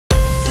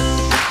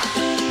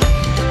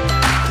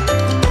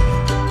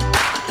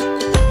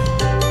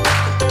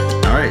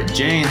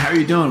Jane, how are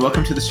you doing?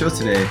 Welcome to the show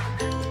today.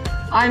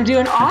 I'm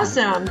doing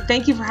awesome.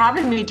 Thank you for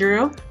having me,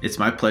 Drew. It's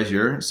my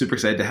pleasure. Super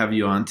excited to have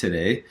you on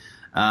today.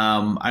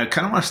 I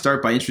kind of want to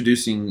start by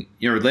introducing,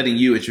 letting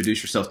you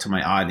introduce yourself to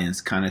my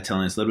audience, kind of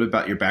telling us a little bit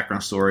about your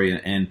background story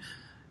and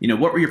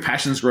what were your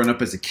passions growing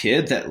up as a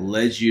kid that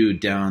led you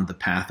down the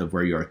path of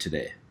where you are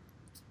today?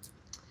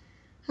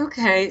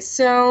 Okay,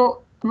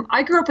 so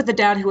I grew up with a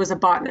dad who was a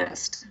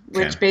botanist,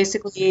 which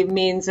basically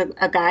means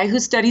a guy who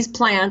studies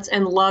plants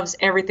and loves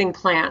everything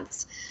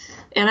plants.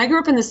 And I grew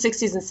up in the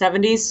 60s and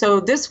 70s,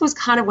 so this was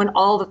kind of when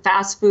all the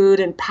fast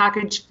food and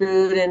packaged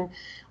food and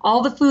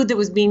all the food that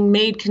was being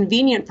made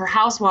convenient for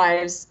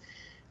housewives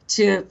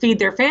to feed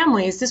their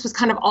families, this was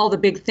kind of all the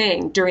big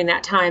thing during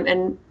that time.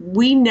 And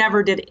we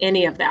never did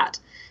any of that.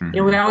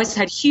 Mm-hmm. We always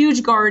had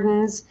huge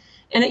gardens.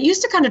 And it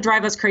used to kind of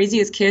drive us crazy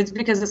as kids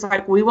because it's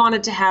like we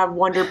wanted to have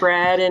Wonder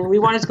Bread and we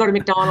wanted to go to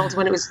McDonald's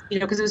when it was,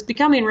 because it was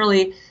becoming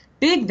really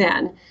big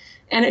then.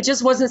 And it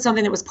just wasn't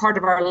something that was part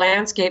of our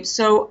landscape.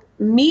 So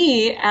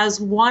me,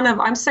 as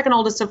I'm second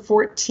oldest of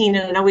 14,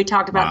 and I know we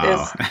talked about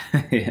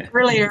this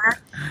earlier.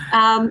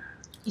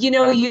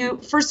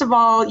 First of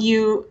all,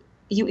 you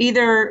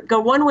either go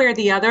one way or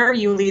the other.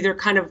 You'll either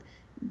kind of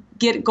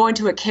go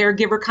into a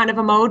caregiver kind of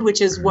a mode, which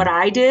is what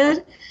I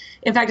did.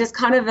 In fact, it's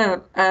kind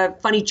of a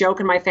funny joke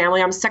in my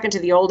family. I'm second to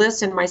the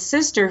oldest, and my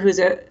sister, who's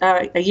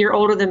a year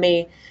older than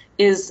me,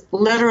 is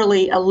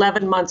literally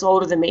 11 months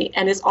older than me.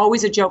 And it's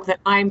always a joke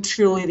that I'm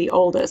truly the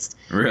oldest.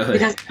 Really?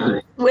 Because,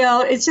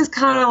 it's just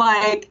kind of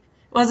like,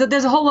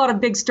 there's a whole lot of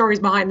big stories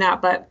behind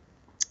that. But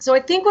so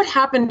I think what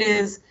happened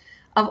is,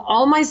 of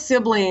all my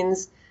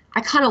siblings, I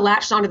kind of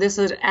latched onto this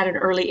at an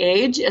early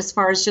age as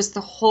far as just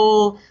the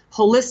whole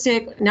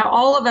holistic. Now,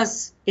 all of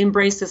us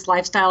embrace this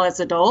lifestyle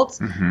as adults,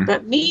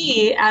 but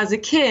me as a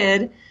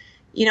kid,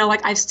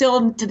 I've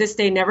still to this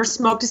day never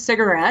smoked a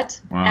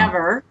cigarette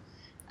ever.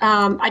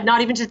 I'd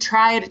not even to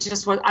try it. It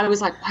just was, I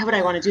was like, why would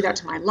I want to do that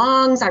to my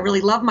lungs? I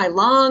really love my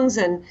lungs.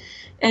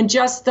 And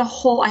just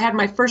I had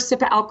my first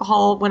sip of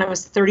alcohol when I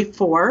was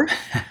 34.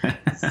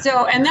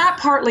 And that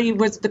partly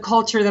was the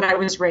culture that I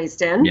was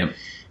raised in. Yep.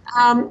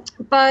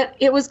 But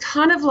it was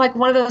kind of like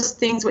one of those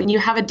things when you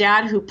have a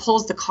dad who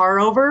pulls the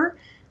car over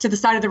to the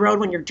side of the road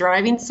when you're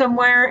driving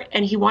somewhere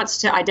and he wants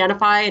to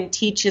identify and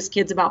teach his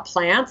kids about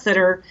plants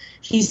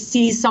he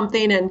sees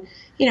something and,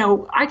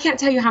 I can't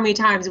tell you how many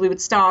times we would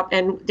stop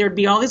and there'd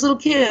be all these little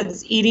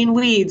kids eating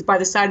weeds by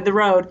the side of the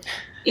road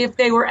if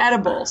they were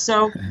edible.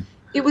 So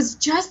it was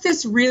just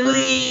this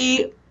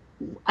really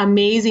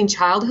amazing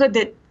childhood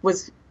that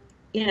was,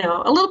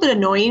 a little bit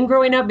annoying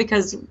growing up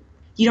because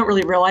you don't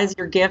really realize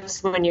your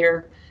gifts when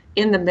you're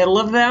in the middle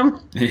of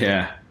them.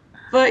 Yeah.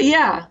 But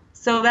yeah,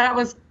 so that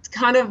was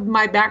kind of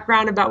my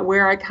background about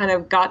where I kind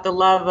of got the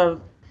love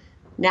of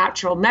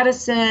natural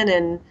medicine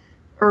and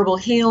herbal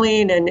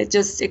healing. And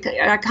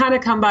I kind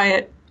of come by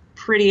it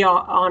pretty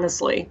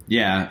honestly.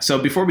 Yeah. So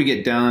before we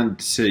get down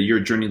to your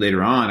journey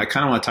later on, I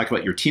kind of want to talk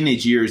about your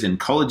teenage years and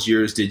college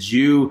years. Did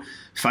you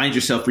find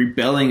yourself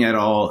rebelling at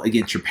all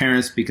against your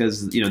parents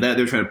because, that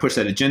they're trying to push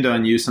that agenda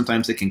on you?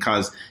 Sometimes it can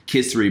cause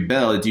kids to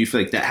rebel. Do you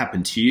feel like that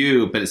happened to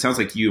you? But it sounds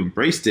like you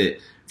embraced it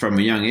from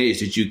a young age.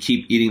 Did you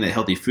keep eating that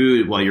healthy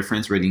food while your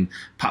friends were eating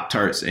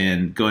Pop-Tarts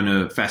and going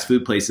to fast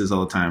food places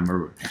all the time?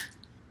 Or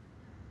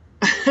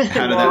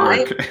how did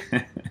that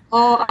work?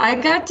 I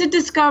got to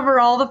discover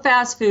all the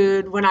fast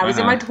food when I was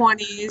in my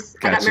 20s.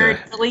 Gotcha. I got married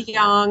really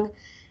young.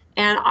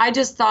 And I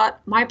just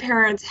thought my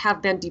parents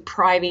have been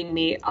depriving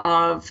me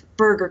of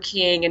Burger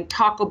King and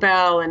Taco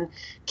Bell and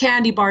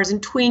candy bars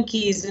and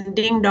Twinkies and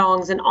Ding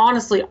Dongs. And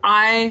honestly,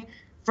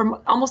 from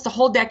almost the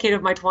whole decade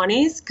of my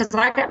 20s, because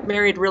I got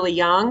married really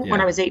young when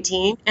I was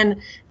 18.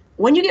 And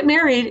when you get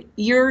married,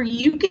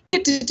 you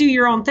get to do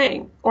your own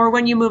thing, or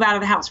when you move out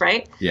of the house,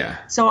 right? Yeah.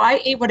 So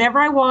I ate whatever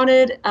I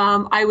wanted.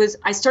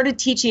 I started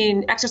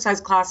teaching exercise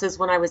classes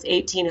when I was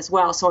 18 as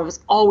well. So I was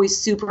always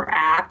super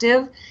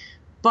active.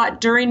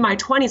 But during my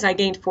 20s, I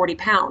gained 40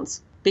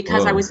 pounds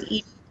because I was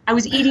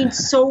eating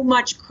so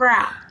much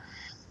crap.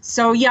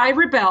 So yeah, I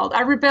rebelled.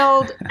 I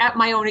rebelled at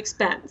my own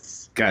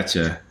expense.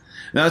 Gotcha.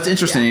 Now that's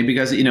interesting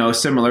because,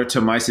 similar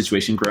to my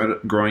situation,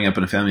 growing up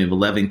in a family of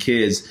 11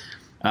 kids,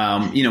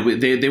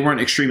 they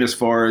weren't extreme as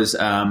far as,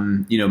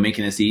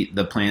 making us eat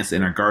the plants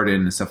in our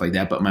garden and stuff like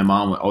that. But my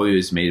mom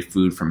always made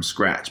food from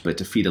scratch. But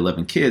to feed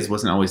 11 kids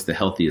wasn't always the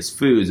healthiest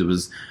foods. It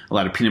was a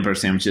lot of peanut butter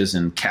sandwiches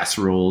and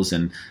casseroles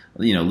and,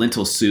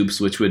 lentil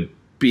soups, which would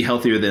be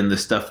healthier than the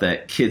stuff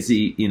that kids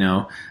eat,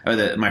 or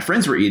that my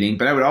friends were eating.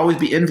 But I would always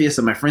be envious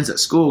of my friends at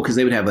school because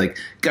they would have like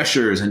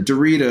Gushers and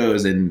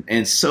Doritos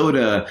and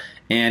soda.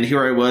 And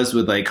here I was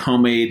with like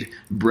homemade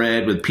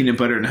bread with peanut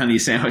butter and honey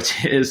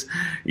sandwiches,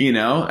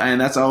 and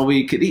that's all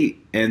we could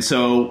eat. And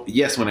so,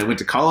 yes, when I went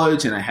to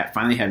college and I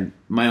finally had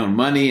my own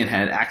money and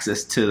had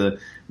access to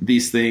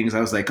these things,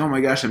 I was like, oh my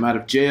gosh, I'm out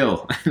of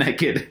jail. And I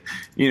could,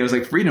 it was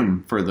like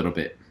freedom for a little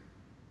bit.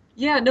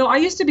 Yeah, no, I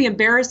used to be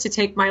embarrassed to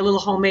take my little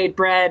homemade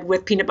bread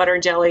with peanut butter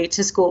and jelly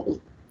to school.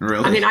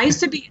 Really? I mean, I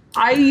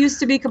used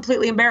to be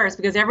completely embarrassed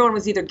because everyone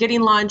was either getting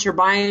lunch or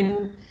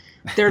buying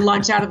their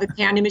lunch out of the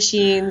candy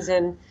machines.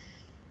 And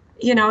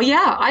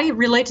Yeah, I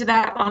relate to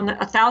that on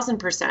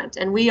 1,000%.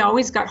 And we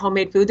always got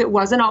homemade food that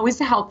wasn't always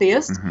the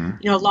healthiest.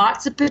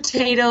 Lots of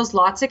potatoes,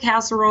 lots of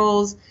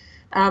casseroles.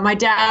 My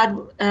dad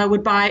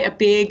would buy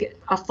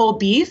a full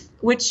beef,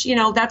 which,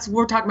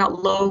 we're talking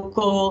about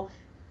local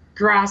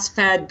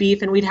grass-fed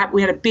beef. And we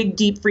had a big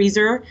deep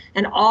freezer,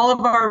 and all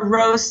of our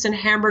roasts and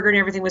hamburger and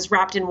everything was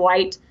wrapped in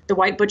the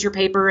white butcher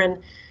paper.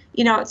 And,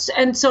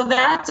 and so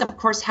that's, of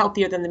course,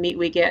 healthier than the meat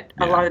we get,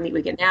 a lot of the meat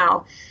we get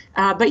now.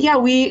 But yeah,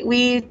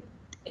 we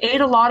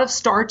ate a lot of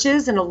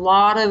starches and a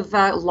lot of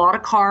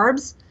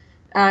carbs,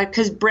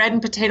 because bread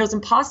and potatoes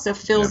and pasta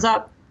fills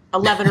up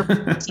 11 or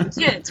 14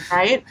 kids,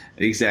 right?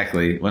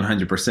 Exactly,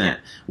 100%.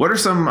 What are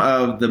some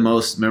of the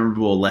most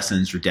memorable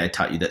lessons your dad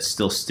taught you that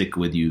still stick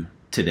with you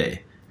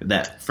today,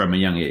 that from a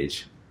young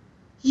age?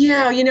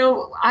 Yeah,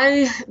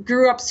 I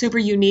grew up super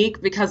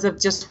unique because of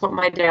just what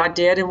my dad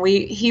did. And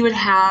he was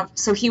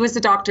the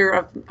doctor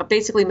of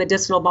basically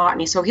medicinal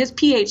botany. So his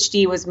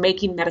PhD was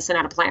making medicine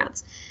out of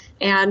plants.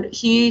 And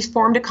he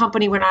formed a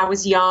company when I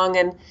was young,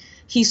 and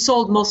he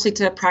sold mostly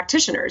to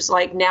practitioners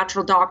like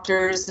natural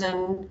doctors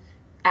and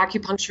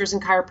acupuncturists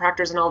and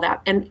chiropractors and all that.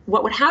 And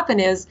what would happen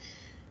is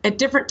at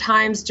different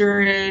times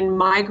during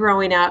my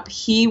growing up,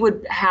 he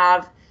would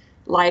have,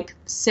 like,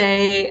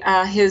 say,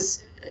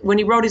 when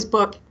he wrote his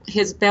book,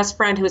 his best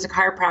friend, who was a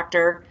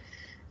chiropractor,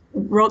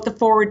 wrote the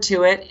foreword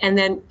to it. And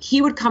then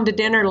he would come to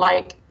dinner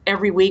like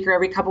every week or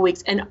every couple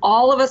weeks, and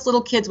all of us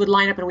little kids would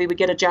line up and we would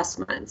get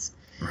adjustments.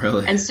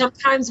 Really? And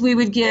sometimes we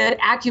would get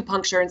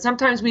acupuncture, and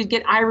sometimes we'd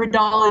get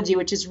iridology,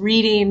 which is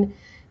reading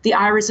the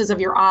irises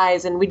of your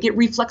eyes, and we'd get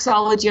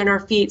reflexology on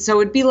our feet.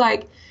 So it'd be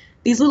like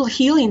these little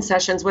healing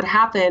sessions would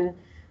happen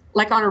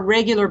like on a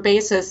regular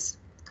basis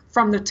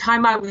from the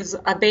time I was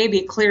a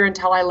baby clear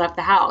until I left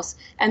the house.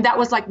 And that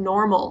was like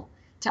normal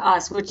to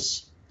us,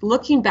 which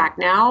looking back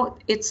now,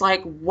 it's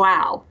like,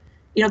 wow,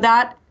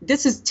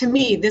 this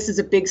is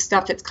a big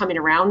stuff that's coming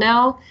around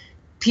now.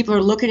 People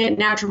are looking at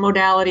natural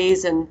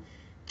modalities and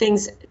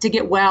things to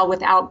get well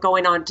without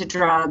going on to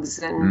drugs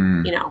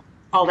and,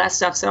 all that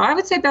stuff. So I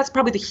would say that's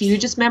probably the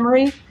hugest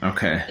memory.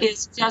 Okay.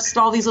 It's just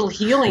all these little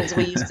healings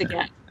we used to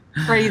get.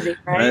 Crazy,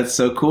 right? That's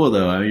so cool,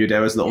 though. I mean, your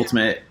dad was the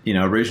ultimate,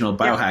 original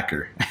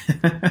biohacker.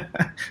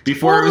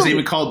 Before it was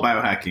even called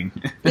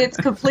biohacking. It's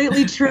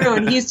completely true.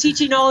 And he's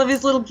teaching all of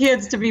his little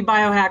kids to be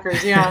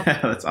biohackers. Yeah.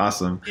 That's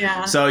awesome.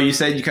 Yeah. So you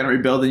said you kind of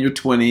rebelled in your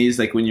 20s.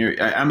 Like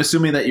I'm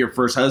assuming that your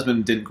first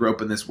husband didn't grow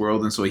up in this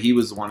world, and so he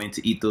was wanting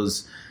to eat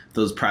those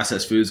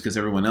processed foods because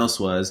everyone else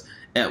was.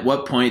 At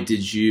what point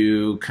did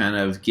you kind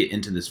of get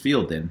into this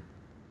field then?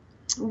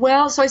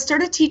 Well, so I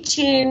started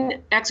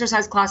teaching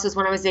exercise classes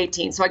when I was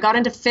 18. So I got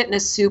into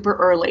fitness super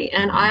early.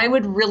 And I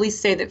would really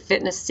say that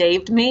fitness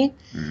saved me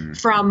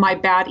from my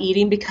bad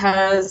eating,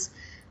 because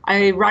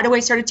I right away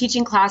started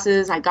teaching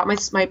classes. I got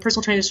my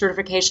personal trainer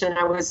certification, and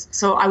I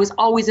was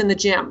always in the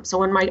gym.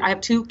 So I have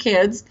 2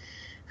 kids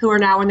who are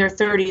now in their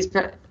 30s,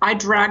 but I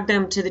dragged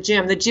them to the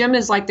gym. The gym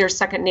is like their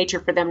second nature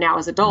for them now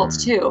as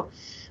adults too.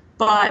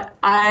 But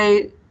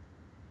I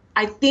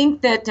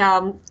think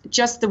that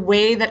just the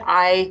way that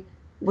I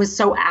was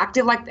so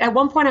active. Like at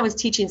one point I was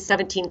teaching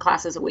 17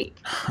 classes a week.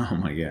 Oh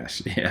my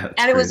gosh. Yeah.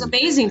 And it was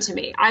amazing to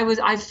me.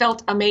 I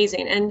felt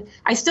amazing. And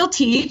I still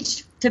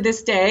teach to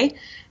this day.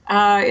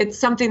 It's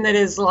something that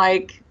is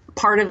like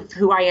part of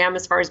who I am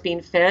as far as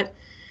being fit.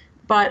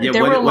 But yeah,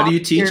 what do you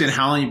teach and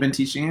how long have you been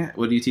teaching it?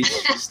 What do you teach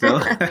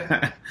still?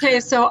 Okay.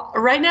 So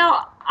right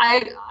now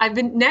I've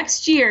been,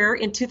 next year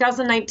in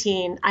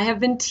 2019, I have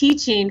been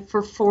teaching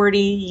for 40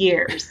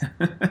 years.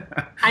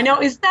 I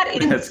know. Is that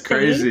insane? That's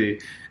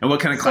crazy. And what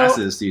kind of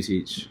classes do you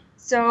teach?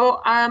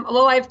 So,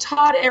 well, I've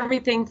taught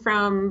everything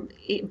from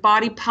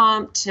body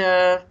pump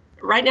to,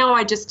 right now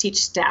I just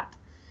teach step.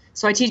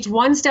 So I teach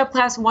one step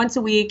class once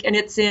a week, and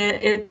it's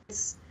at a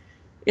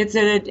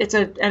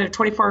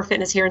 24-hour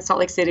fitness here in Salt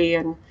Lake City,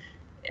 and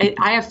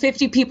I have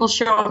 50 people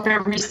show up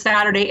every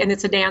Saturday, and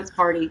it's a dance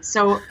party.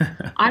 So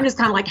I'm just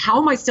kind of like,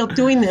 how am I still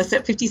doing this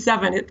at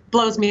 57? It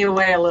blows me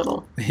away a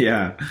little.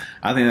 Yeah,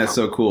 I think that's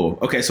so cool.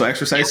 Okay, so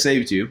exercise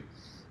saved you.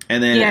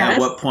 And then at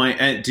what point,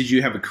 did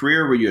you have a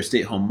career? Were you a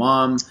stay-at-home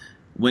mom?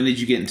 When did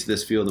you get into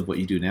this field of what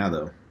you do now,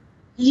 though?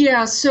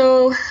 Yeah,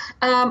 so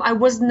I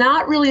was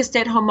not really a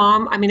stay-at-home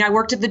mom. I mean, I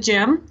worked at the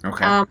gym.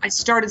 Okay. I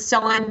started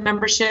selling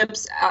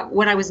memberships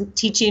when I was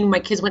teaching. My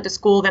kids went to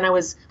school. Then I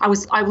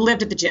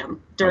lived at the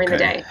gym during the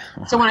day.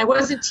 So when I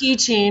wasn't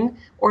teaching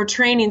or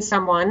training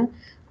someone,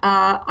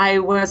 I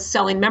was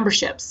selling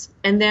memberships.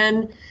 And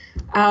then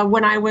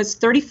when I was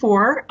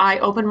 34, I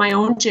opened my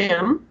own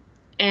gym,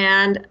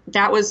 and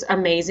that was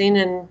amazing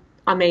and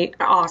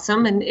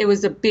awesome. And it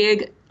was a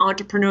big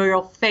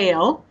entrepreneurial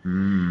fail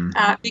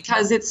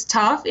because it's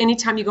tough.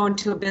 Anytime you go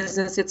into a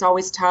business, it's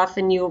always tough,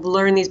 and you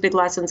learn these big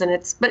lessons. And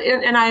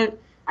I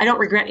don't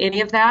regret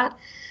any of that.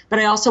 But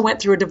I also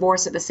went through a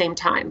divorce at the same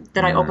time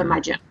that I opened my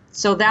gym.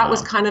 So that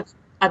was kind of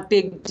a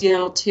big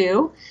deal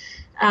too.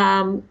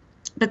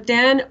 But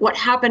then what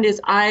happened is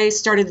I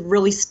started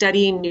really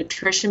studying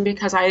nutrition,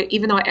 because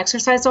even though I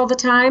exercised all the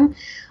time,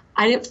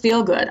 I didn't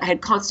feel good. I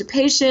had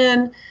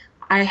constipation.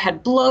 I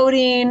had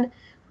bloating.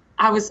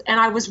 I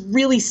was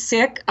really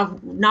sick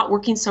of not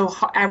working so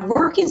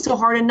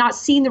hard and not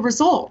seeing the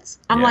results.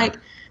 I'm like,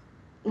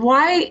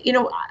 why,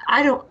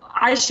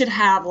 I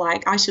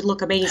should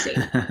look amazing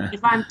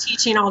if I'm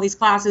teaching all these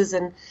classes.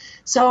 And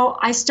so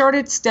I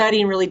started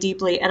studying really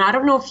deeply. And I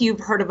don't know if you've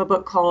heard of a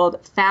book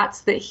called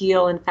Fats That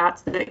Heal and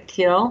Fats That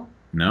Kill.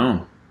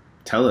 No.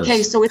 Tell us.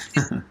 Okay, so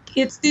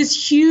it's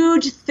this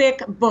huge,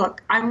 thick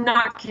book. I'm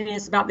not kidding.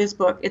 It's about this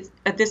book. It's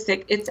this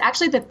thick. It's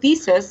actually the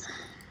thesis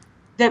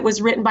that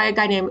was written by a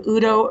guy named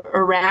Udo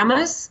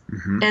Erasmus,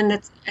 and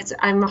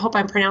I hope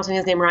I'm pronouncing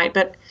his name right,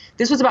 but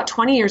this was about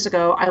 20 years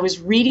ago. I was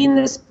reading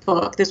this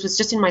book. This was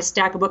just in my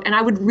stack of books, and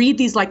I would read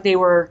these like they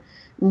were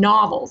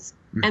novels.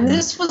 And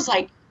this was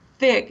like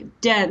thick,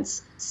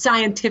 dense,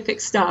 scientific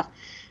stuff.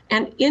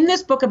 And in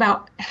this book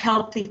about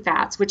healthy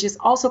fats, which is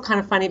also kind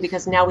of funny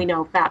because now we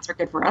know fats are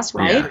good for us,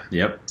 right?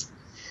 Yeah. Yep.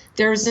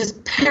 There's this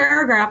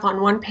paragraph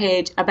on one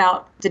page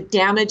about the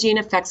damaging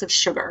effects of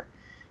sugar.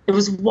 It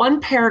was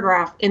one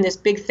paragraph in this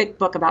big, thick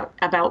book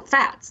about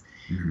fats.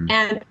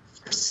 And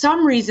for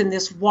some reason,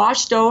 this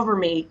washed over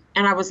me.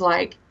 And I was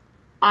like,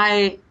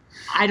 I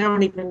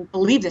don't even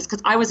believe this,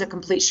 because I was a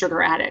complete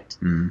sugar addict.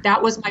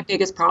 That was my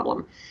biggest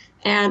problem.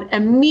 And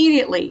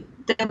immediately,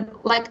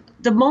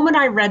 the moment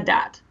I read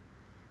that,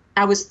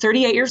 I was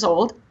 38 years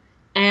old,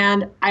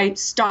 and I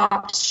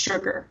stopped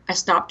sugar. I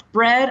stopped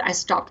bread. I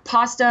stopped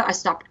pasta. I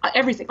stopped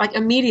everything, like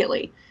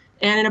immediately.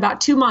 And in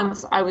about 2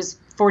 months, I was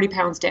 40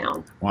 pounds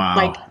down.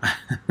 Wow.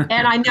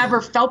 And I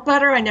never felt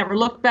better. I never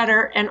looked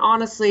better. And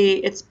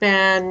honestly, it's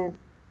been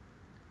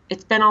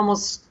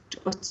almost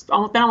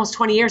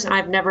 20 years, and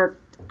I've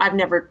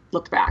never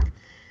looked back.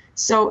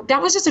 So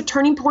that was just a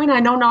turning point.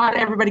 I know not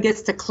everybody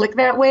gets to click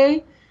that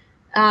way.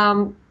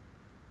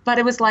 But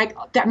it was like,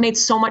 that made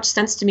so much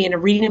sense to me.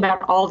 And reading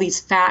about all these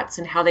fats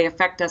and how they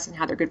affect us and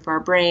how they're good for our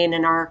brain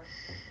and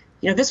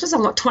this was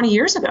 20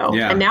 years ago.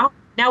 Yeah. And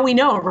now we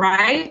know,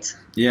 right?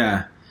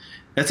 Yeah.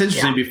 That's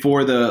interesting. Yeah.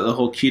 Before the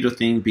whole keto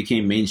thing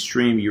became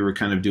mainstream, you were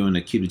kind of doing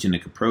a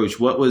ketogenic approach.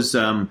 What was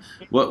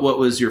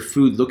your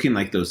food looking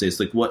like those days?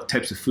 Like, what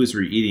types of foods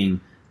were you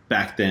eating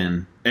back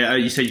then?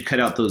 You said you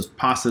cut out those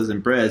pastas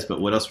and breads, but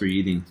what else were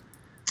you eating?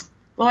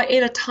 Well, I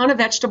ate a ton of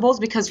vegetables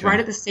because right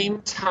at the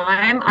same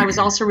time, I was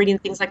also reading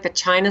things like the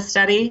China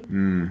Study,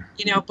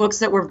 books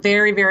that were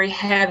very, very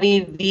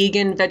heavy,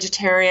 vegan,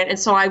 vegetarian. And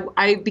so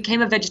I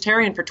became a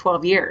vegetarian for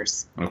 12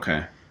 years.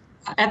 Okay.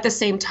 At the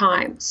same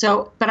time.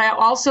 So, but I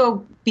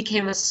also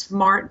became a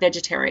smart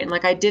vegetarian.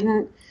 Like I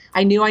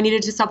knew I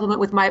needed to supplement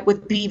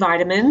with B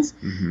vitamins.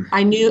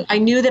 I knew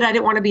that I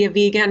didn't want to be a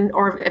vegan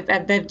or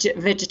a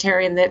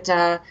vegetarian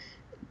that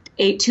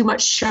ate too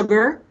much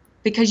sugar,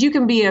 because you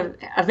can be a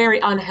very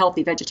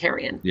unhealthy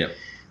vegetarian. Yep.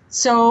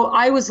 So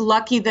I was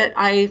lucky that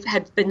I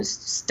had been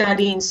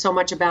studying so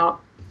much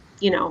about,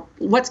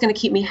 what's going to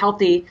keep me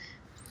healthy.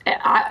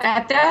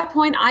 At that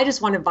point, I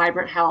just wanted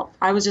vibrant health.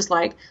 I was just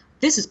like,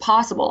 this is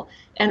possible.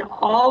 And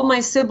all my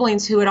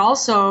siblings who had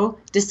also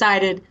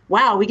decided,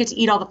 wow, we get to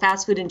eat all the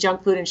fast food and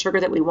junk food and sugar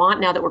that we want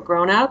now that we're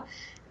grown up,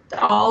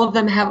 all of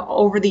them have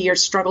over the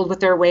years struggled with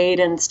their weight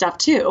and stuff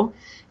too.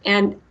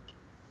 And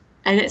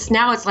it's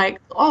like,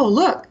 oh,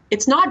 look,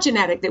 it's not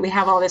genetic that we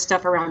have all this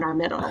stuff around our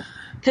middle.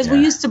 Because we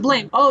used to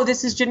blame, oh,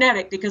 this is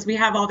genetic because we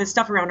have all this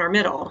stuff around our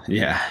middle.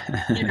 Yeah.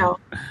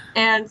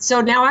 And so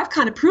now I've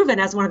kind of proven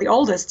as one of the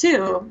oldest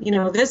too,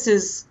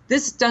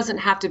 this doesn't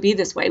have to be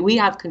this way. We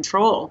have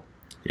control.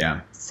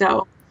 Yeah.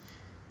 So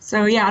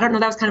yeah, I don't know.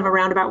 That was kind of a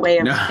roundabout way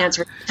of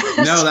answering.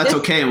 No, that's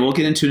okay. And we'll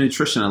get into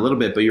nutrition in a little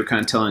bit, but you're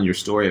kind of telling your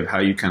story of how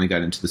you kind of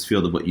got into this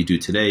field of what you do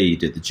today. You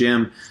did the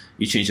gym,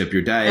 you changed up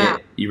your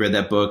diet, you read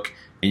that book,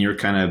 and you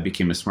kind of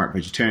became a smart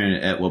vegetarian.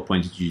 At what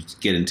point did you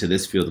get into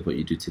this field of what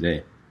you do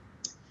today?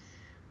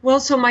 Well,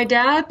 so my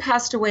dad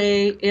passed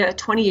away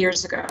 20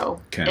 years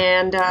ago,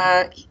 and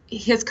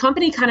his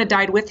company kind of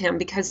died with him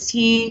because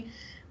he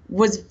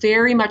was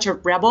very much a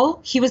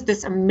rebel. He was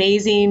this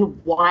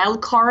amazing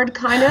wild card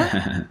kind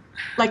of.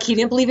 Like he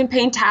didn't believe in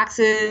paying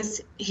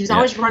taxes. He was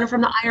always running from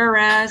the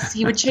IRS.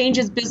 He would change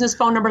his business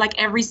phone number like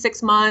every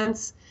 6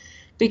 months.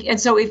 And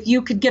so if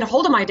you could get a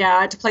hold of my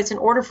dad to place an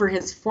order for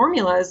his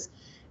formulas,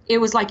 it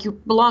was like you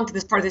belonged to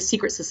this part of the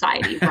secret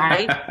society,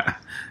 right?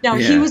 Now,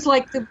 he was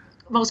like the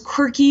most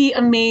quirky,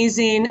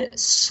 amazing,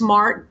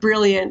 smart,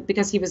 brilliant,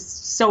 because he was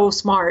so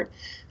smart.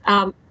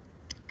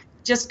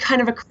 Just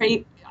kind of a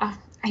crazy,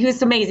 he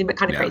was amazing, but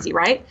kind of crazy,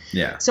 right?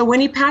 Yeah. So when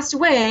he passed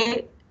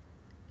away,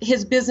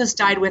 his business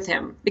died with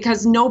him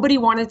because nobody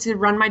wanted to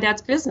run my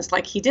dad's business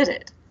like he did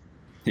it.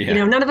 Yeah.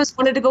 None of us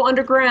wanted to go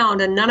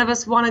underground, and none of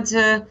us wanted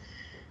to,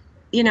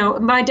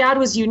 my dad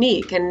was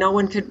unique, and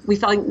we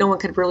felt like no one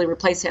could really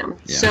replace him.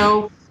 Yeah.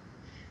 So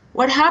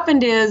what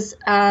happened is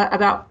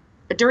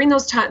during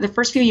those the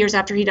first few years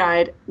after he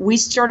died, we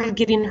started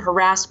getting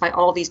harassed by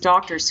all these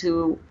doctors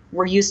who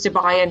were used to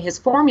buying his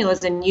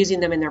formulas and using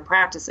them in their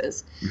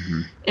practices.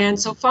 And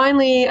so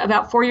finally,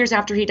 about 4 years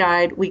after he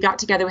died, we got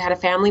together, we had a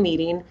family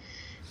meeting,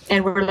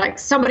 and we were like,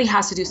 somebody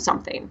has to do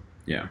something.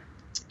 Yeah.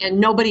 And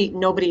nobody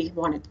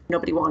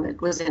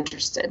was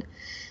interested.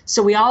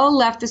 So we all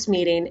left this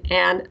meeting,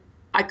 and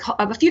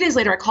a few days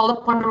later, I called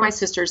up one of my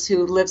sisters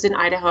who lives in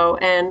Idaho,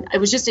 and it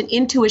was just an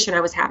intuition I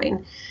was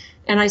having.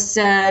 And I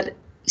said,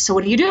 so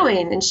what are you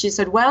doing? And she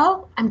said,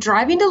 well, I'm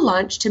driving to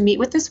lunch to meet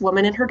with this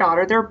woman and her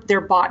daughter.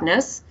 They're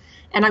botanists,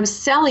 and I'm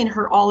selling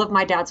her all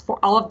of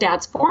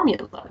Dad's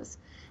formulas.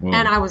 Whoa.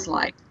 And I was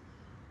like,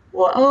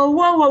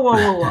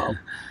 whoa.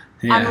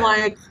 Yeah. I'm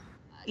like,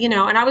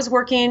 and I was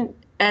working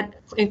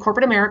in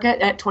corporate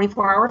America at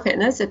 24 Hour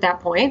Fitness at that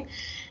point,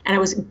 and I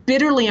was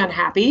bitterly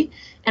unhappy.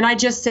 And I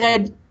just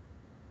said,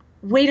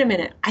 wait a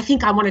minute, I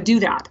think I want to do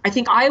that. I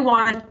think I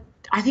want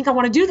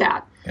to do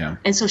that. Yeah.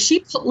 And so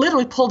she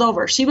literally pulled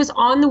over. She was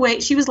on the way.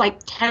 She was like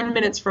 10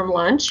 minutes from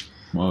lunch.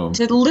 Whoa.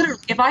 To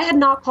literally, if I had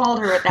not called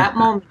her at that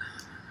moment,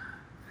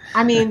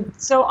 I mean,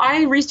 so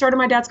I restarted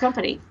my dad's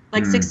company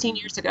like 16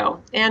 years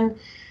ago. And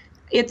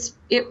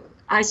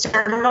I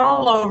started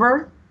all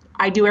over.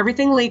 I do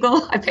everything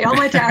legal. I pay all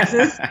my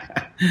taxes.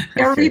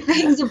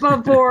 Everything's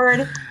above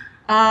board.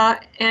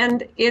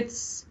 And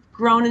it's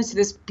grown into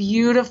this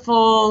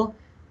beautiful,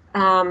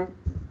 I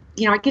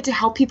get to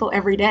help people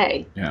every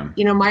day. Yeah.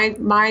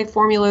 My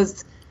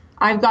formulas,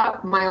 I've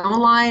got my own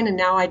line, and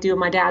now I do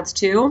my dad's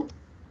too.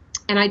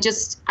 And I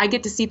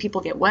get to see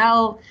people get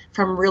well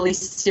from really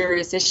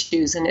serious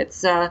issues. And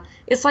it's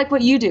like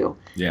what you do.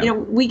 Yeah.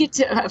 We get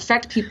to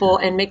affect people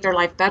and make their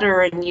life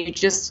better.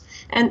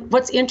 And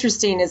what's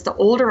interesting is the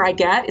older I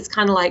get, it's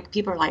kind of like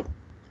people are like,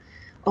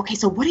 okay,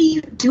 so what are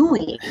you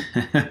doing?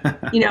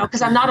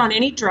 Because I'm not on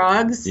any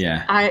drugs.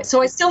 Yeah.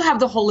 So I still have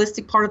the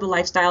holistic part of the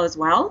lifestyle as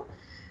well.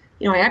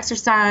 I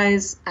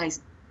exercise, I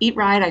eat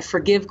right, I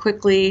forgive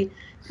quickly.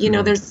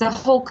 There's the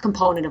whole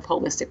component of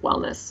holistic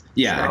wellness.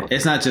 Yeah, so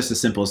it's not just as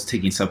simple as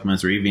taking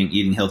supplements or even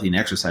eating healthy and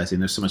exercising.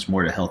 There's so much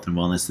more to health and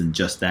wellness than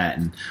just that.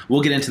 And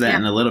we'll get into that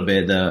in a little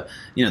bit.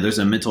 There's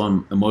a mental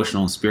and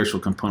emotional and spiritual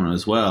component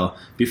as well.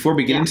 Before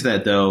we get into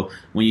that, though,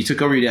 when you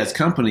took over your dad's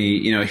company,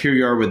 here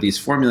you are with these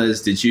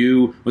formulas.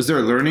 Was there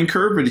a learning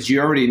curve, or did you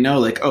already know,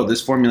 like, oh,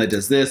 this formula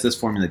does this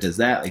formula does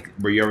that? Like,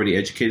 were you already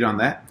educated on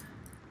that?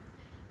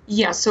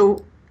 Yeah,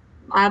 so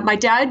my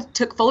dad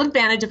took full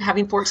advantage of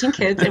having 14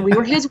 kids, and we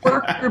were his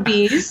worker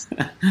bees.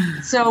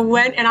 So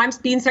and I'm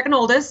being second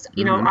oldest,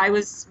 I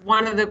was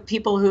one of the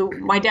people who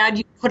my dad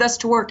put us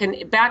to work.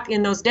 And back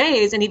in those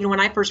days, and even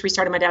when I first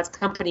restarted my dad's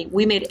company,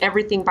 we made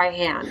everything by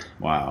hand.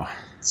 Wow.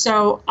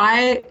 So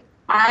I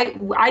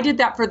did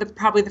that for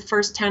probably the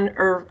first 10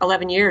 or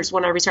 11 years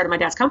when I restarted my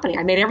dad's company.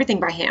 I made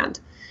everything by hand.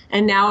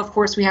 And now, of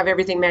course, we have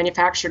everything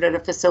manufactured at a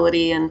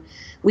facility, and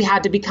we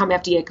had to become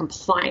FDA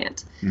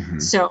compliant. Mm-hmm.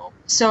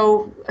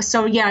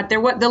 So yeah,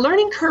 the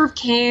learning curve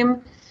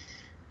came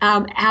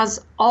as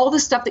all the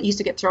stuff that used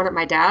to get thrown at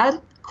my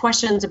dad,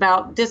 questions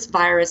about this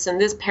virus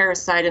and this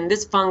parasite and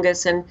this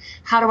fungus and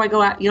how do I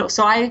go out,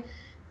 so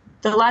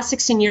the last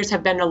 16 years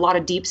have been a lot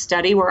of deep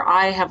study where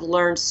I have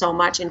learned so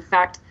much. In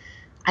fact,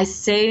 I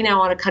say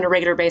now on a kind of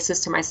regular basis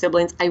to my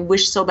siblings, I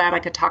wish so bad I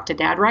could talk to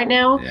Dad right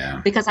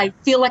now, because I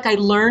feel like I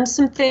learned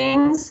some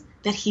things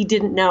that he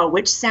didn't know,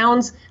 which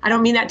sounds, I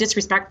don't mean that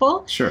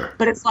disrespectful. Sure.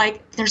 But it's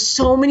like there's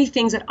so many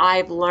things that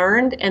I've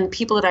learned and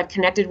people that I've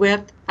connected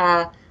with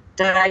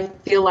that I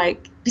feel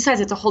like,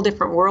 besides it's a whole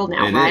different world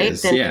now, right? It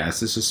is. It's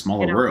just a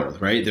smaller world,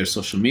 right? There's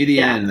social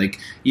media and like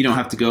you don't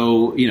have to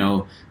go,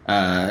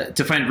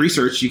 to find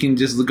research, you can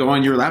just go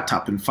on your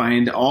laptop and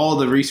find all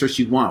the research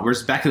you want.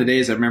 Whereas back in the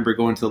days, I remember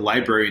going to the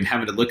library and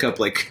having to look up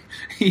like,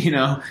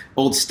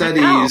 old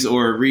studies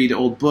or read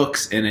old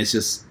books. And it's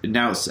just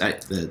now it's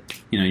at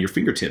your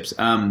fingertips.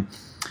 I'm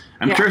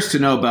curious to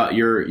know about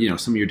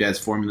some of your dad's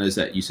formulas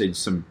that you said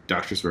some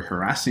doctors were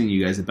harassing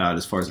you guys about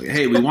as far as like,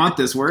 hey, we want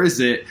this. Where is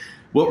it?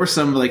 What were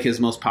some of like his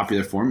most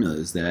popular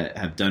formulas that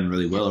have done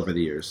really well over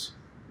the years?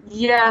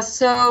 Yeah,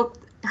 so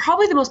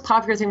probably the most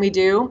popular thing we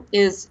do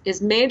is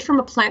made from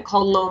a plant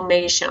called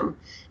lomatium.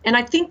 And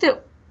I think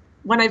that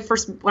when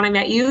I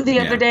met you the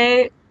other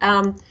day,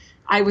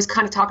 I was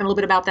kind of talking a little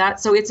bit about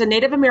that. So it's a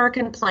Native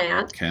American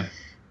plant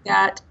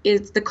that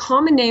is, the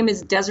common name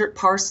is desert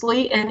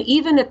parsley. And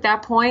even at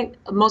that point,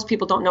 most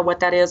people don't know what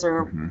that is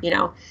or,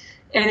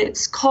 and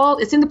it's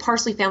in the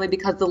parsley family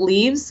because the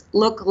leaves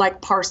look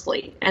like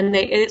parsley. And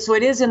so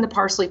it is in the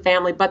parsley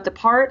family, but the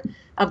part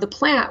of the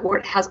plant where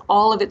it has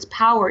all of its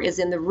power is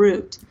in the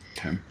root.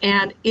 Okay.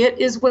 And it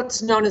is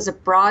what's known as a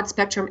broad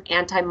spectrum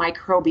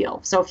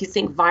antimicrobial. So if you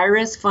think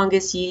virus,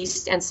 fungus,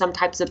 yeast, and some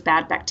types of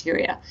bad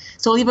bacteria.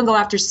 So it'll even go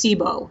after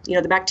SIBO,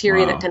 the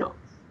bacteria that can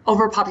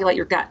overpopulate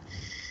your gut.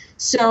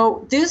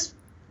 So this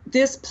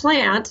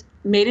plant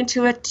we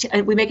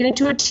make it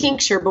into a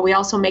tincture, but we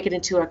also make it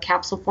into a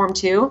capsule form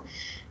too.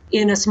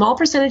 In a small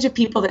percentage of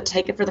people that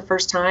take it for the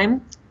first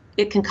time,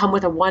 it can come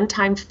with a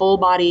one-time full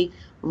body,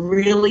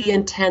 really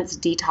intense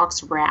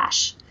detox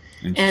rash.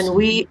 And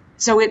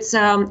so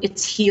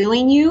it's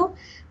healing you,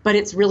 but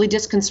it's really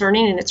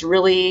disconcerting and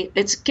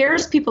it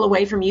scares people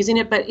away from using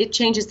it, but it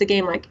changes the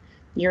game, like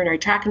urinary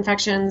tract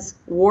infections,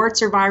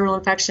 warts or viral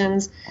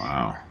infections.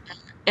 Wow.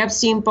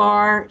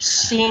 Epstein-Barr,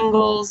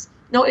 shingles.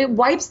 No, it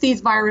wipes these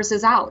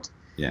viruses out.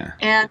 Yeah.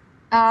 And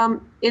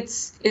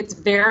it's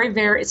very,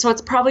 very, so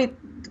it's probably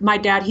my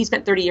dad, he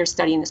spent 30 years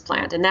studying this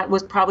plant, and that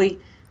was probably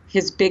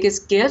his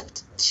biggest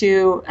gift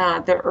to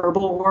the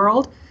herbal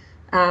world.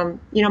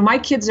 My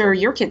kids are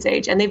your kids'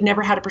 age, and they've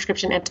never had a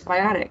prescription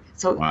antibiotic.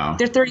 So wow.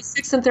 They're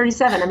 36 and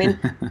 37. I mean,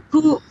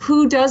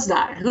 who does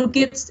that? Who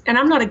gets? And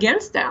I'm not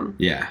against them.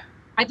 Yeah.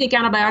 I think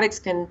antibiotics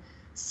can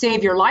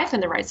save your life in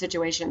the right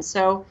situation.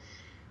 So,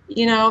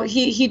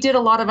 he did a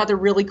lot of other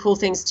really cool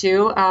things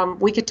too.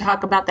 We could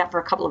talk about that for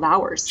a couple of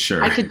hours.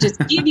 Sure. I could just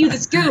give you the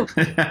scoop.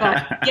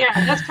 But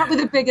yeah, that's probably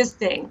the biggest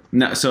thing.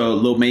 No, so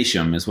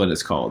lomatium is what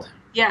it's called.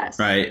 Yes.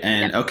 Right.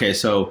 And okay,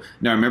 so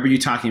now I remember you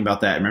talking about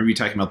that. I remember you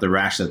talking about the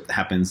rash that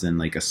happens in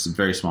like a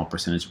very small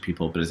percentage of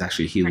people, but it's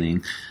actually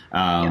healing.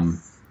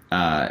 Yes.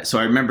 So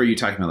I remember you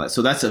talking about that.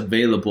 So that's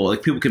available.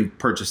 Like people can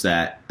purchase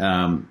that.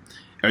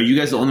 Are you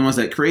guys the only ones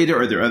that create it,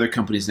 or are there other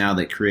companies now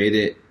that create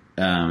it?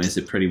 Is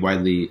it pretty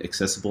widely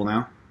accessible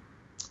now?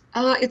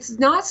 It's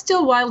not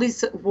still widely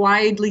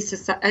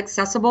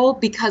accessible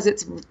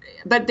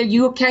but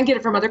you can get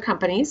it from other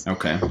companies.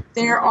 Okay.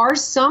 There are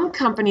some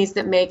companies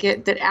that make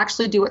it that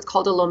actually do what's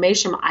called a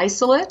lomatium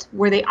isolate,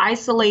 where they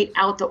isolate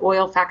out the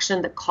oil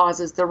fraction that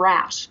causes the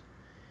rash.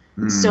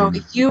 So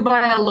if you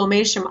buy a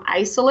lomatium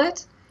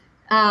isolate,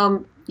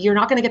 you're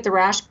not going to get the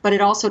rash, but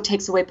it also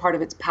takes away part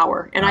of its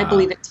power. And I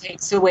believe it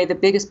takes away the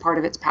biggest part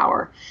of its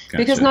power. Gotcha.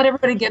 Because not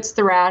everybody gets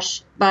the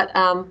rash, but,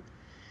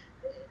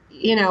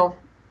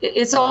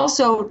 it's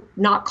also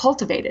not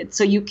cultivated.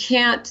 So you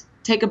can't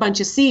take a bunch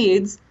of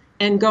seeds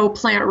and go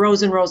plant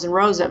rows and rows and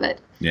rows of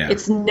it. Yeah.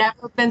 It's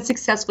never been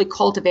successfully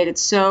cultivated.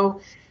 So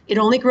it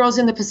only grows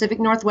in the Pacific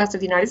Northwest of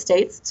the United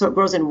States. So it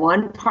grows in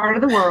one part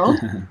of the world.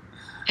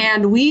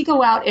 And we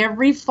go out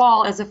every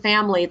fall as a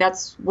family.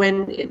 That's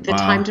when the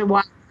time to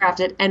wildcraft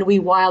it, and we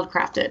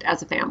wildcraft it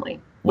as a family.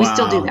 We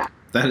still do that.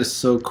 That is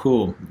so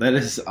cool. That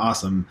is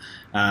awesome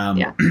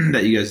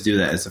that you guys do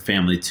that as a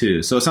family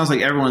too. So it sounds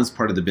like everyone's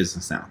part of the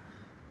business now.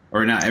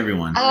 Or not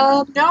everyone.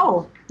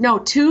 No.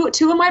 Two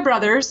of my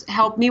brothers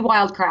help me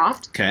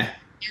wildcraft. Okay.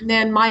 And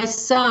then my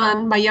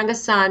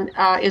youngest son,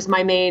 is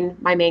my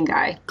main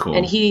guy. Cool.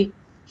 And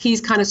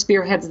he's kind of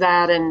spearheads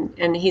that,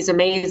 and he's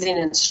amazing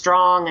and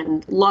strong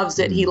and loves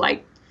it. He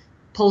like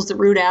pulls the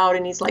root out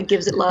and he's like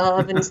gives it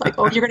love, and he's like,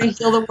 oh, you're going to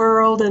heal the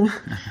world. And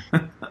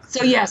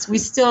so yes, we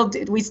still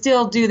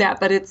do that,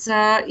 but it's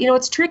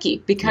it's tricky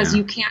because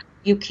you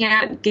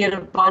can't get a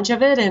bunch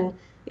of it, and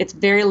it's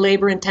very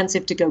labor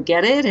intensive to go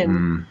get it.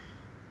 And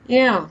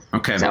yeah.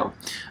 Okay. So,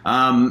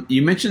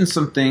 you mentioned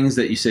some things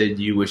that you said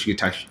you wish you could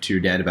talk to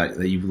your dad about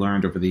that you've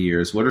learned over the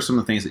years. What are some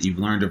of the things that you've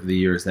learned over the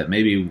years that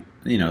maybe,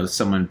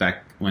 someone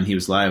back when he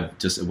was alive,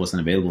 just it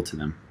wasn't available to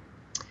them?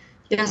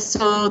 Yes.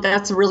 So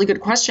that's a really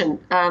good question.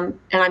 And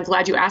I'm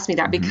glad you asked me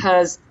that,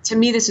 because to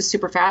me, this is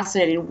super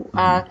fascinating.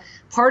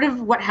 Part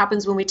of what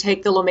happens when we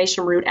take the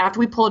lomatium root after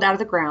we pull it out of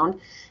the ground,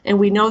 and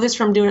we know this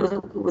from doing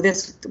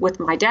it with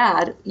my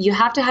dad, you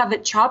have to have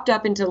it chopped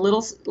up into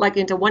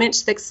into 1 inch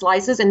thick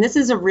slices. And this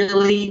is a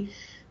really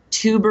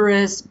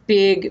tuberous,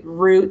 big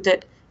root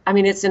that,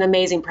 it's an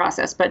amazing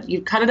process, but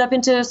you cut it up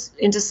into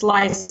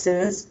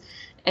slices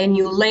and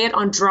you lay it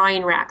on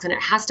drying racks, and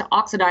it has to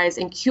oxidize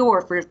and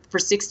cure for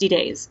 60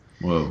 days.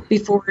 Whoa.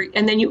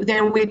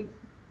 Then we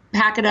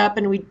pack it up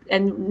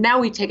and now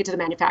we take it to the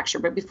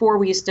manufacturer. But before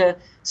we used to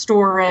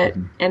store it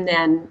and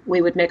then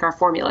we would make our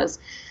formulas.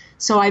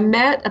 So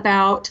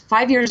about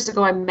 5 years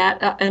ago, I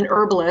met an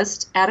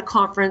herbalist at a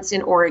conference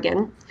in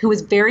Oregon who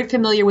was very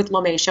familiar with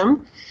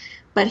lomatium,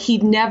 but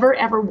he'd never,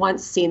 ever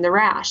once seen the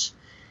rash.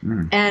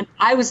 And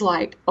I was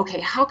like,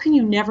 okay, how can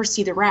you never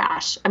see the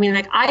rash?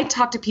 I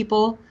talk to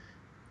people,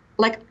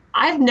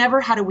 I've never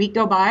had a week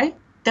go by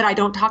that I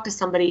don't talk to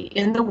somebody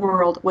in the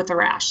world with a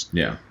rash.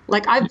 Yeah.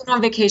 I've been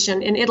on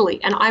vacation in Italy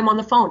and I'm on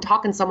the phone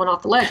talking someone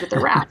off the ledge with a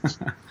rash.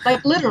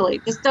 Literally,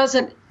 this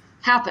doesn't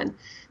happen.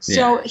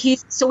 So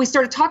we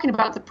started talking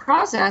about the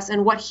process,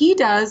 and what he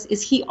does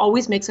is he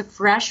always makes a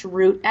fresh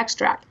root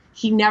extract.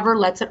 He never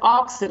lets it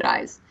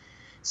oxidize.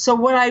 So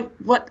what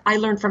I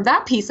learned from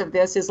that piece of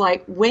this is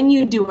when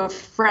you do a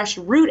fresh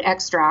root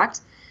extract,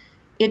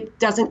 it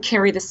doesn't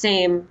carry the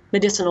same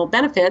medicinal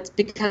benefits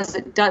because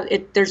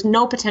there's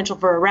no potential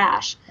for a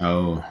rash.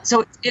 Oh.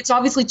 So it's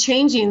obviously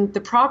changing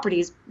the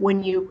properties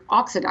when you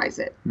oxidize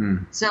it.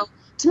 So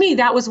to me,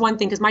 that was one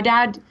thing, because my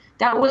dad,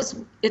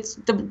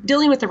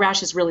 dealing with the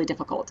rash is really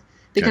difficult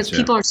because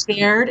people are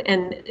scared,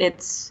 and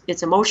it's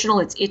emotional,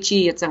 it's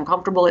itchy, it's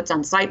uncomfortable, it's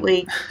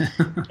unsightly,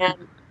 and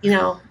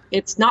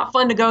it's not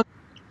fun to go.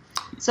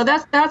 So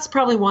that's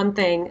probably one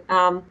thing.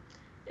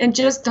 And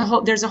just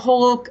there's a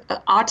whole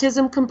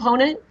autism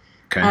component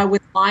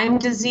with Lyme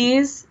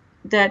disease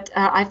that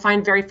I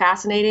find very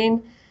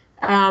fascinating.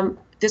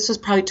 This was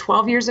probably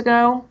 12 years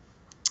ago.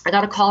 I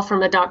got a call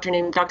from a doctor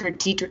named Dr.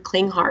 Dietrich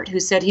Klinghardt,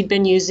 who said he'd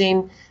been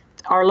using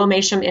our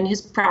lomatium in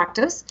his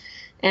practice,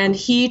 and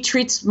he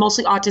treats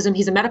mostly autism.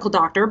 He's a medical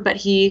doctor, but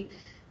he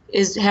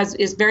is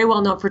very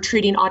well known for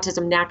treating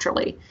autism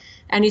naturally.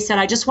 And he said,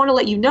 I just want to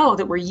let you know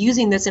that we're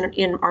using this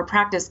in our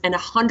practice, and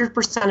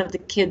 100% of the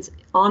kids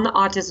on the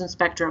autism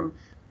spectrum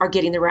are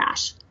getting the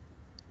rash.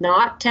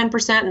 Not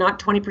 10%, not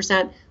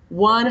 20%, 100%.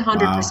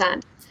 Wow.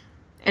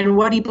 And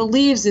what he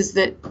believes is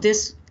that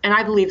this, and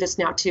I believe this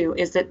now too,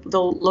 is that the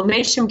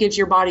lomatium gives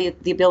your body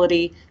the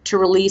ability to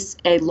release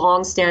a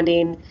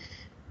long-standing,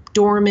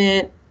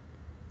 dormant,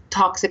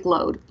 toxic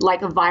load,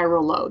 like a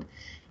viral load.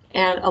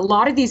 And a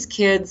lot of these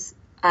kids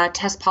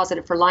test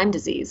positive for Lyme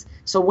disease.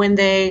 So when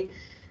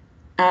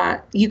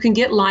you can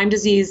get Lyme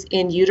disease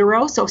in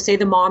utero. So say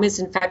the mom is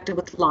infected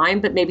with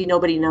Lyme, but maybe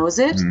nobody knows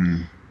it.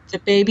 The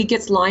baby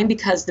gets Lyme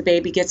because the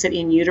baby gets it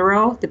in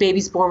utero. The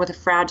baby's born with a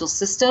fragile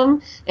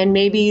system, and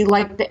maybe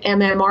like the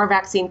MMR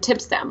vaccine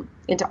tips them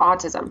into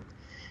autism.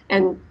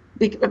 And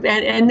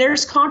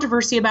there's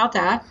controversy about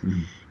that.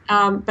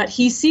 But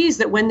he sees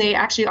that when they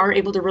actually are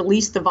able to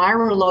release the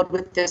viral load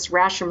with this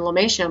Rashum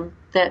lomatium,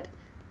 that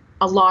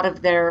a lot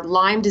of their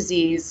Lyme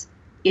disease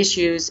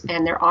issues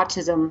and their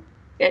autism,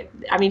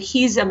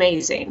 he's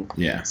amazing.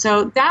 Yeah.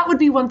 So that would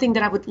be one thing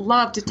that I would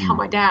love to tell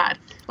my dad.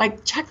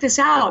 Like, check this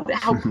out,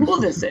 how cool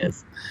this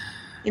is.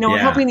 We're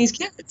helping these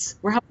kids.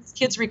 We're helping these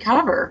kids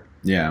recover.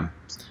 Yeah.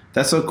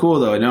 That's so cool,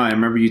 though. No, I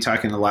remember you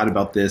talking a lot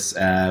about this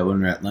when we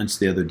were at lunch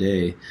the other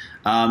day.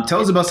 Tell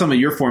us about some of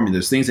your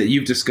formulas, things that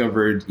you've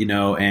discovered,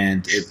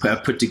 and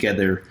put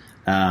together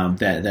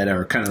that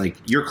are kind of like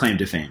your claim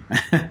to fame.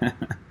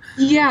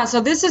 Yeah, so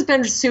this has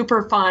been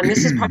super fun.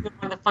 This is probably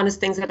one of the funnest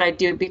things that I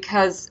do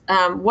because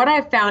what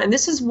I've found, and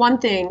this is one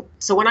thing,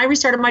 so when I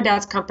restarted my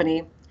dad's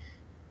company,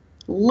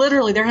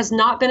 literally there has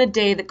not been a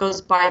day that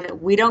goes by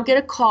that we don't get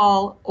a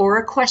call or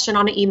a question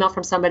on an email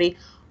from somebody.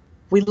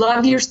 We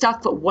love your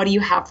stuff, but what do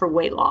you have for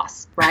weight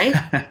loss, right?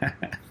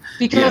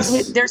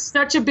 Because there's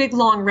such a big,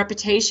 long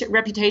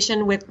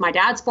reputation with my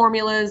dad's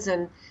formulas.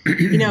 And,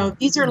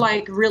 these are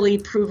like really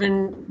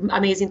proven,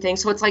 amazing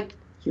things. So it's like,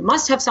 you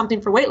must have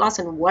something for weight loss,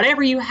 and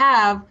whatever you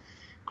have,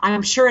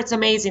 I'm sure it's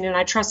amazing, and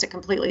I trust it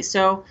completely.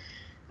 So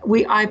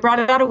I brought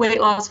out a weight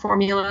loss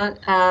formula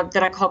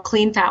that I call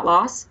Clean Fat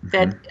Loss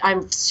that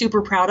I'm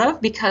super proud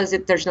of because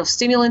there's no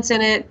stimulants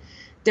in it.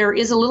 There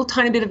is a little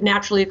tiny bit of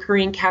naturally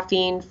occurring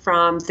caffeine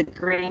from the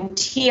green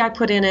tea I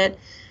put in it.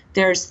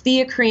 There's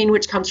theacrine,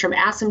 which comes from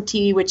asam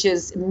tea, which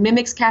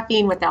mimics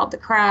caffeine without the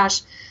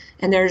crash.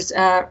 And there's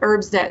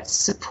herbs that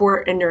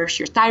support and nourish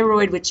your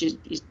thyroid, which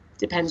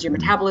depends your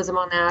metabolism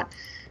on that.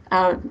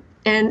 And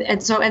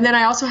then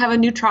I also have a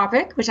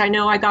nootropic, which I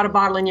know I got a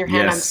bottle in your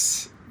hand.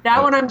 Yes.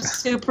 That one I'm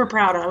super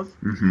proud of.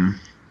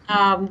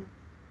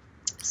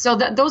 So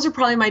those are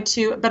probably my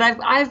two. But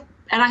I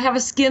have a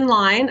skin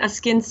line, a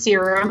skin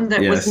serum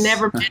that was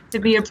never meant to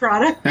be a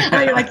product.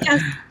 You're like,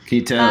 yes.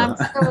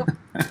 Keto.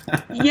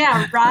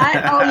 Yeah,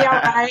 right. Oh,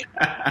 yeah, right.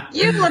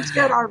 You looked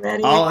good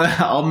already.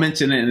 I'll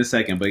mention it in a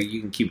second, but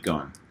you can keep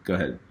going. Go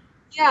ahead.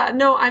 Yeah,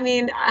 no, I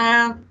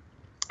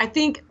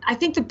think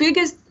the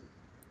biggest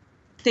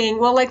thing,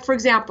 well, like, for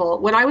example,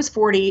 when I was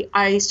 40,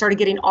 I started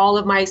getting all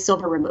of my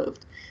silver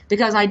removed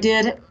because I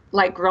did,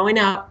 like, growing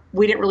up,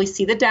 we didn't really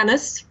see the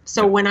dentist.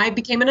 So when I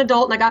became an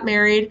adult and I got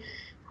married,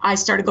 I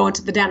started going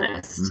to the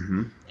dentist,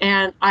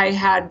 and I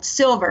had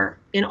silver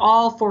in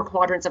all 4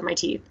 quadrants of my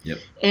teeth. Yep.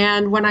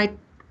 And when I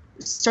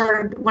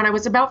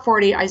was about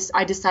 40,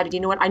 I decided, you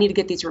know what, I need to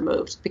get these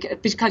removed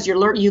because you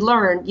learn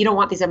you don't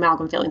want these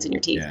amalgam fillings in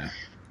your teeth. Yeah.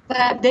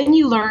 But then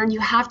you learn you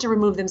have to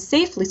remove them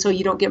safely so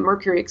you don't get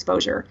mercury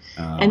exposure.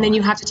 And then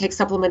you have to take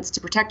supplements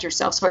to protect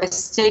yourself. So I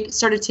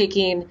started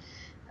taking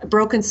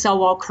broken cell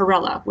wall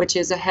chlorella, which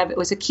is it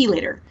was a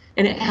chelator,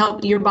 and it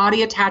helped your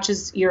body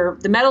attaches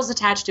the metals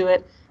attached to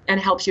it and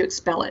helps you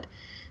expel it.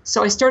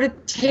 So I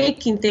started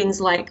taking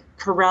things like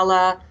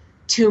chlorella,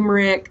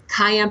 turmeric,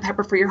 cayenne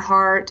pepper for your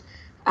heart,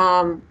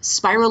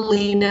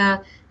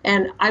 spirulina,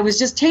 and I was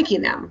just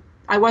taking them.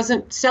 I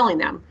wasn't selling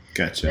them.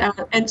 Gotcha.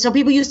 And so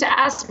people used to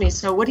ask me,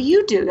 so what do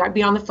you do? I'd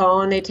be on the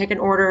phone, they'd take an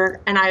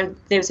order, and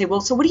they would say,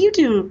 well, so what do you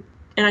do?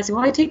 And I said,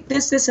 well, I take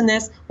this, this, and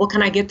this. Well,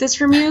 can I get this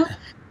from you?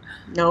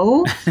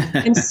 No.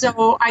 And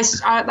so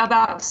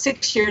about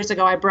 6 years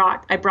ago, I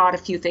brought a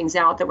few things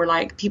out that were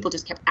like, people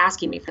just kept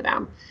asking me for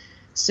them.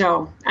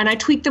 So, and I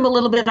tweaked them a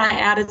little bit. I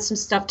added some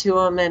stuff to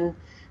them, and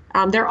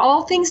they're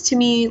all things to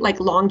me like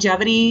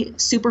longevity,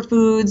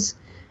 superfoods.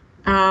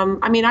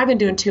 I've been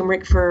doing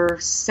turmeric for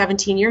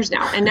 17 years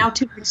now, and now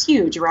turmeric's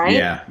huge, right?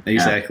 Yeah,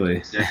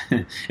 exactly.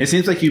 Yeah. It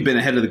seems like you've been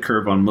ahead of the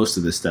curve on most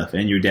of this stuff,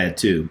 and your dad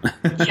too.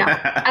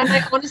 Yeah, and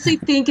I honestly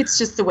think it's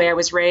just the way I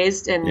was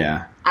raised, and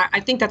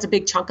I think that's a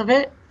big chunk of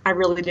it. I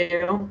really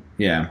do.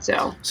 Yeah.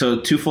 So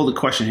twofold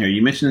question here.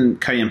 You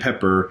mentioned cayenne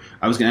pepper.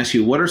 I was going to ask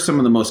you, what are some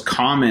of the most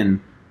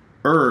common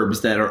herbs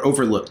that are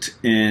overlooked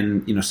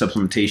in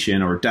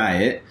supplementation or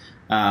diet,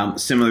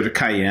 similar to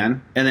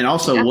cayenne? And then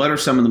also, what are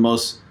some of the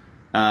most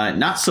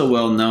not so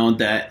well known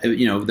that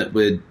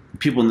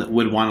people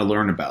would want to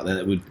learn about,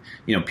 that would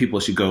people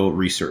should go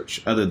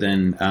research, other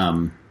than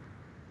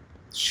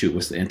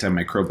what's the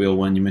antimicrobial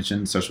one you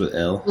mentioned? Starts with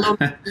L.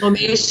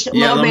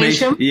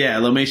 Lomatium. Yeah,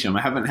 lomatium.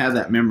 I haven't had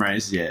that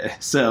memorized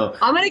yet, so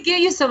I'm going to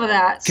get you some of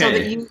that so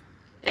that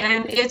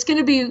and it's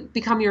going to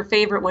become your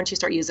favorite once you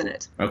start using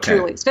it. Okay.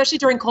 Truly, especially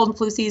during cold and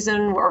flu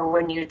season or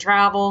when you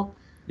travel.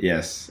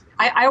 Yes.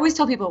 I always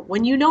tell people,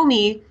 when you know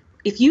me,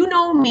 if you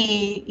know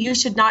me, you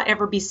should not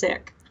ever be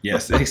sick.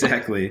 Yes,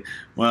 exactly.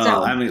 Well,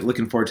 So, I'm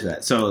looking forward to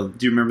that. So,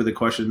 do you remember the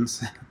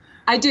questions?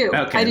 I do.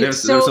 Okay, I do.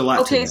 there's a lot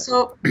to Okay,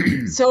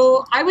 that.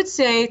 so I would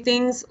say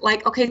things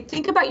like, okay,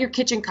 think about your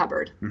kitchen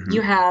cupboard. Mm-hmm.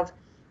 You have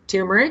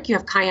turmeric, you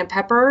have cayenne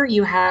pepper,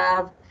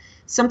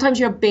 sometimes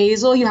you have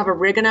basil, you have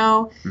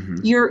oregano. Mm-hmm.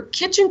 Your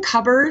kitchen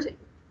cupboard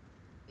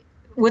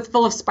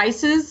full of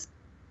spices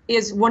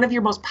is one of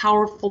your most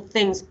powerful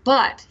things.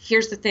 But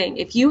here's the thing.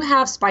 If you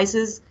have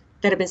spices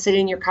that have been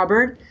sitting in your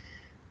cupboard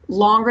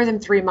longer than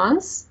 3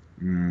 months,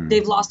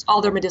 they've lost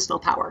all their medicinal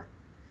power.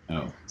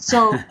 Oh.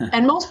 So,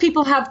 and most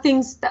people have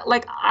things that,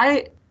 like,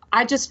 I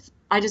just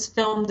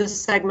filmed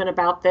this segment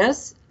about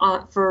this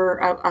for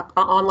an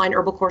online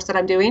herbal course that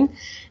I'm doing.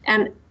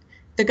 And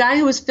the guy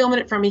who was filming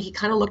it for me, he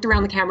kind of looked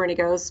around the camera and he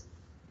goes,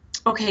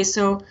 okay,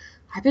 so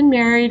I've been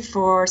married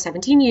for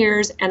 17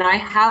 years and I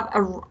have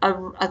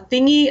a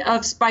thingy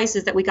of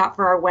spices that we got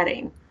for our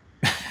wedding.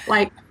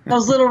 Like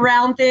those little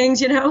round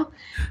things,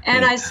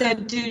 And I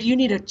said, dude, you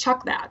need to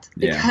chuck that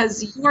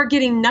because you are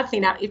getting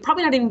nothing out. You're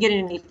probably not even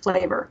getting any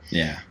flavor.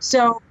 Yeah.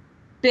 So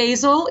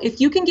basil, if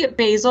you can get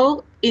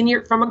basil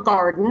from a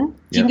garden,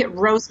 you can get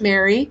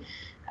rosemary,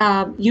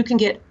 you can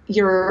get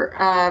your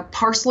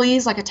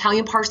parsleys, like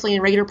Italian parsley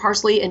and regular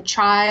parsley and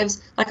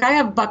chives. Like I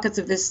have pots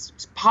of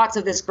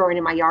this growing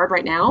in my yard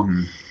right now.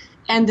 Mm-hmm.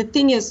 And the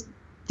thing is,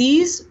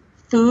 these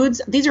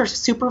foods, these are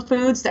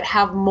superfoods that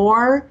have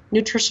more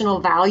nutritional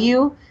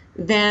value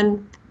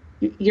than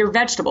your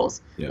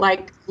vegetables,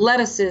 like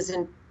lettuces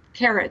and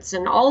carrots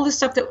and all the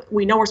stuff that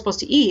we know we're supposed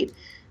to eat.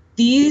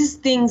 These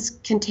things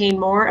contain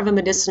more of a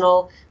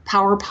medicinal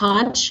power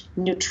punch,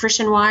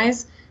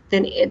 nutrition-wise,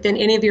 than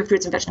any of your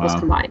fruits and vegetables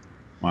combined.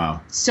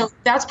 Wow. So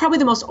that's probably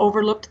the most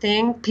overlooked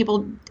thing.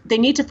 People, they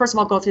need to, first of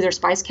all, go through their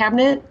spice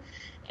cabinet.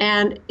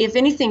 And if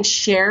anything,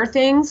 share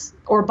things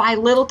or buy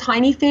little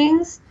tiny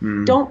things.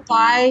 Don't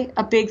buy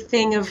a big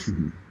thing of,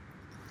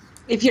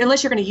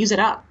 unless you're going to use it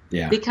up.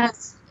 Yeah.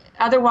 Because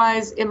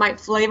otherwise it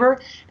might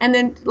flavor. And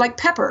then like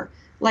pepper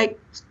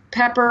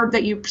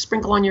that you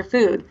sprinkle on your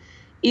food.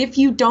 If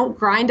you don't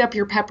grind up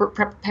your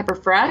pepper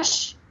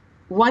fresh,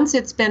 once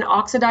it's been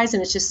oxidized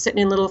and it's just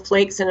sitting in little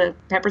flakes in a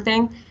pepper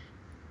thing,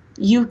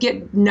 you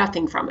get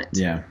nothing from it.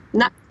 Yeah.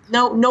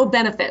 No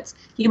benefits.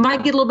 You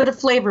might get a little bit of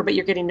flavor, but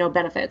you're getting no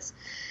benefits.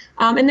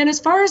 And then as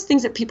far as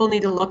things that people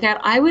need to look at,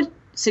 I would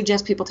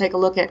suggest people take a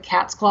look at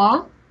cat's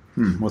claw.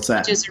 What's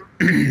that?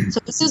 So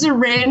this is a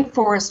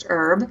rainforest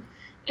herb,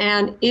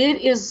 and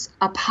it is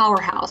a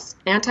powerhouse,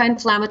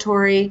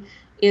 anti-inflammatory.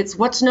 It's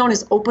what's known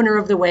as opener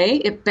of the way.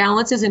 It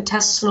balances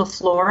intestinal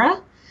flora,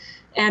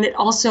 and it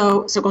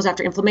also goes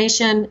after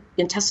inflammation,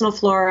 intestinal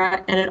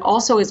flora, and it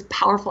also is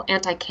powerful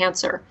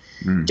anti-cancer,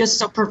 just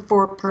so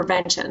for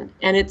prevention.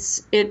 And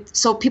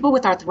so people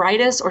with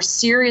arthritis or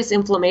serious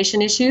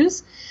inflammation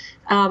issues,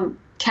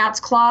 cat's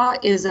claw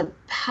is a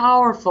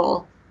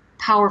powerful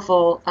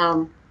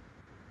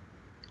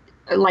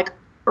like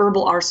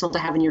herbal arsenal to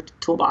have in your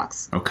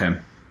toolbox. Okay.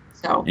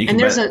 So and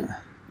there's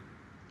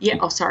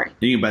sorry.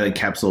 You can buy the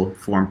capsule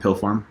form, pill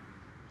form.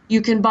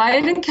 You can buy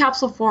it in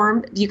capsule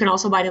form. You can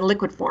also buy it in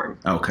liquid form.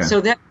 Okay.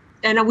 So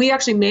we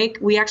actually make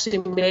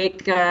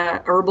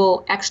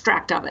herbal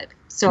extract of it.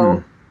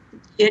 So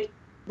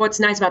what's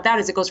nice about that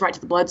is it goes right to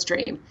the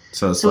bloodstream.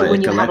 So it's like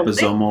a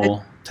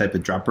liposomal type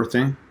of dropper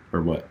thing,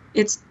 or what?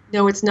 It's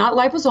not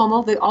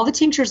liposomal. All the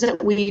tinctures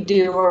that we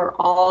do are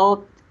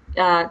all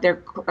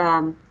they're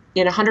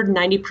in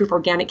 190 proof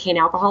organic cane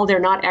alcohol. They're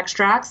not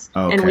extracts,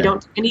 and we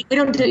don't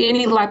do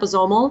any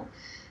liposomal.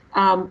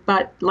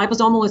 But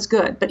liposomal is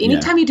good. But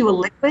anytime you do a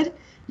liquid,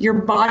 your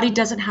body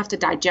doesn't have to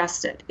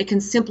digest it. It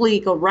can simply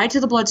go right to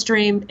the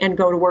bloodstream and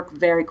go to work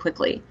very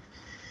quickly.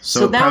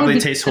 So it probably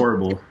tastes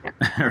horrible,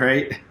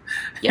 right?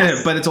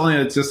 Yes. But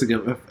it's just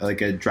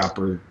like a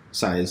dropper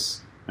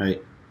size,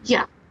 right?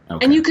 Yeah.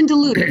 Okay. And you can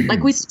dilute it.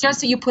 Like we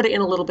suggest that you put it in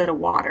a little bit of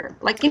water.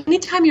 Like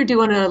anytime you're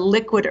doing a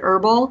liquid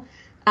herbal,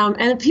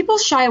 and people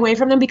shy away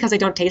from them because they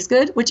don't taste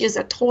good, which is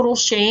a total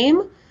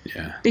shame.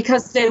 Yeah.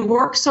 Because they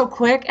work so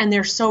quick and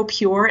they're so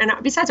pure. And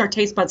besides, our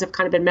taste buds have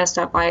kind of been messed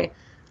up by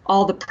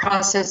all the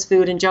processed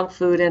food and junk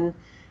food. And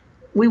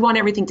we want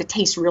everything to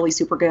taste really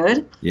super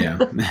good. Yeah.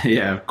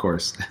 Yeah, of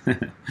course.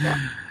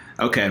 Yeah.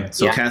 Okay.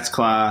 So cat's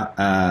claw,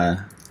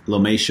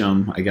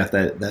 lomatium. I got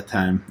that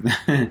time.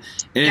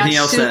 Anything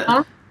else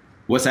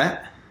what's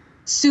that?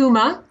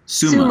 Suma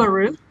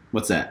root.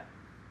 What's that?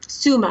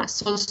 Suma.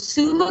 So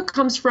suma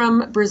comes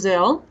from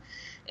Brazil.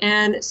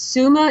 And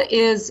suma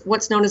is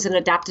what's known as an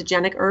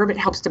adaptogenic herb. It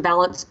helps to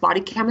balance body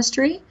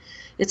chemistry.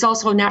 It's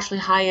also naturally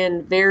high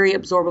in very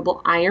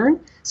absorbable iron.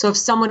 So if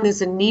someone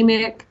is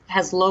anemic,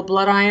 has low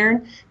blood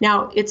iron,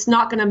 now it's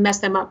not going to mess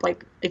them up.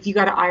 Like if you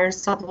got an iron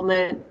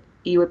supplement,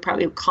 you would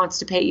probably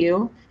constipate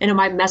you, and it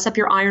might mess up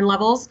your iron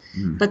levels.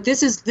 But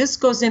this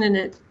goes in and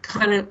it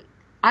kind of,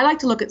 I like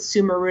to look at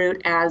suma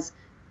root as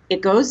it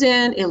goes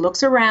in, it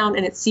looks around,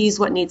 and it sees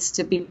what needs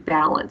to be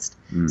balanced.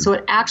 So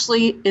it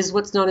actually is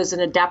what's known as an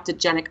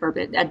adaptogenic herb.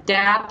 It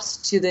adapts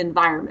to the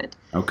environment.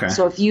 Okay.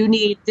 So if you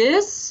need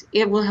this,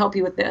 it will help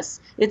you with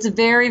this. It's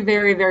very,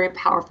 very, very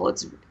powerful.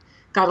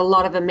 got a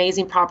lot of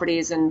amazing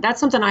properties, and that's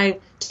something I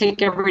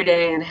take every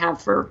day and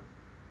have for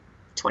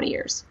 20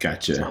 years.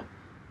 Gotcha. So,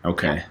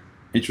 okay. Yeah.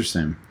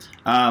 Interesting.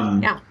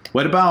 Yeah.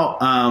 What about,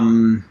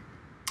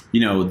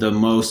 the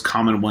most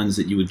common ones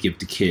that you would give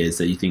to kids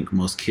that you think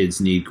most kids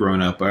need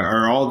growing up?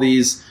 Are all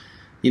these,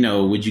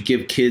 would you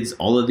give kids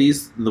all of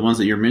these, the ones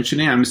that you're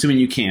mentioning? I'm assuming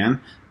you can,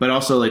 but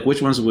also like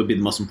which ones would be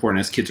the most important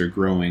as kids are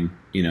growing,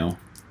 that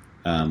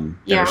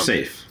are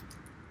safe?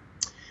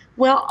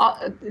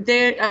 Well,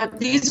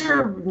 these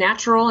are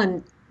natural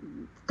and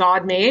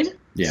God-made.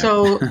 Yeah.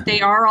 So they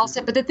are all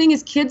set. But the thing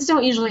is, kids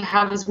don't usually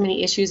have as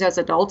many issues as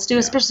adults do,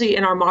 especially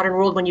in our modern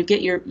world when you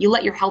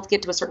let your health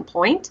get to a certain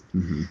point.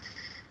 Mm-hmm.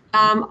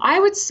 I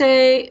would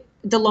say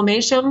the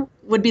lomatium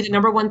would be the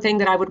number one thing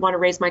that I would want to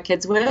raise my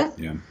kids with.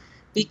 Yeah.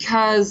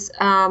 Because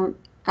of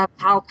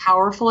how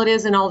powerful it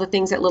is and all the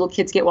things that little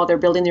kids get while they're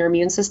building their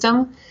immune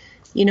system,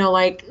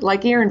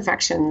 like ear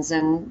infections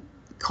and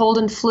cold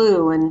and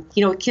flu, and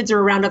kids are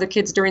around other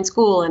kids during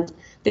school and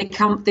they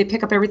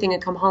pick up everything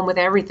and come home with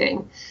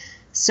everything.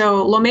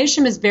 So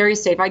lomatium is very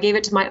safe. I gave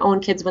it to my own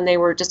kids when they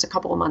were just a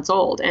couple of months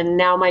old, and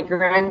now my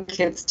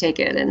grandkids take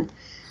it. And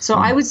so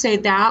I would say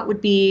that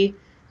would be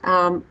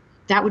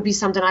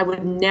something I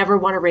would never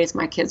want to raise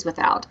my kids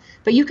without.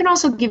 But you can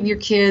also give your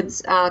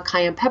kids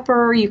cayenne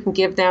pepper. You can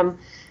give them,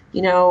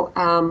 you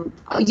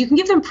can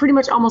give them pretty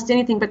much almost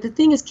anything. But the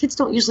thing is, kids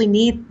don't usually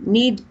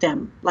need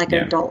them like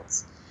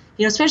adults.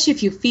 Especially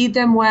if you feed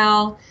them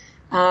well.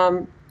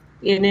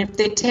 And if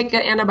they take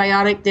an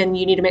antibiotic, then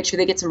you need to make sure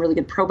they get some really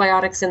good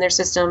probiotics in their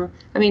system.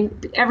 I mean,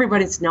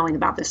 everybody's knowing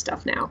about this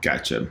stuff now.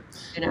 Gotcha.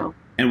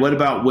 And what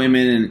about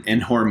women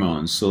and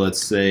hormones? So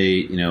let's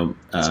say,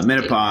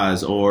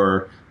 menopause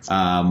or,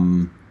 their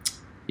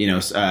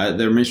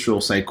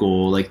menstrual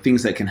cycle, like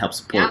things that can help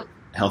support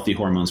healthy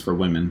hormones for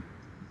women.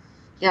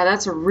 Yeah,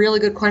 that's a really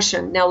good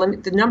question. Now,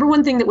 the number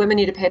one thing that women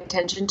need to pay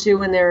attention to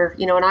when they're,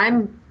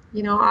 and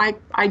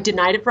I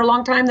denied it for a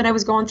long time that I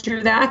was going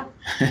through that,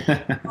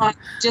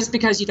 just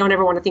because you don't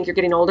ever want to think you're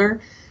getting older.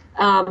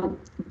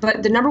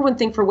 But the number one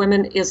thing for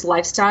women is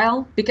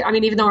lifestyle. Because,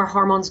 even though our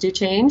hormones do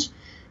change,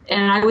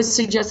 and I would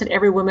suggest that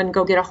every woman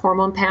go get a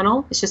hormone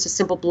panel. It's just a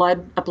simple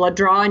blood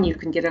draw, and you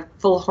can get a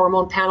full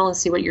hormone panel and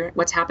see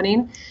what's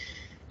happening.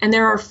 And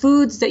there are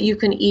foods that you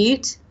can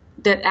eat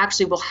that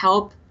actually will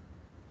help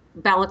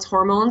balance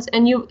hormones.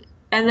 And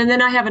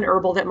then I have an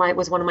herbal that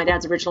was one of my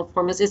dad's original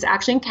formulas. It's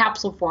actually in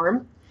capsule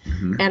form.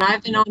 Mm-hmm. And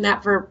I've been on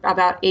that for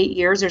about 8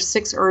 years. There's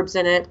 6 herbs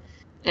in it.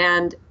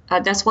 And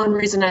that's one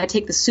reason I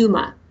take the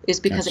Suma,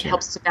 is because it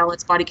helps to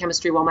balance body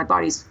chemistry while my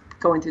body's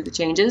going through the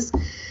changes.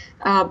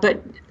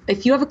 But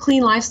if you have a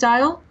clean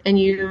lifestyle and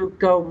you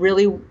go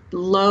really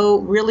low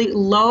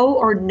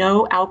or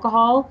no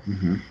alcohol,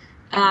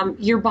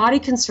 your body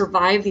can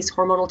survive these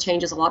hormonal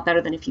changes a lot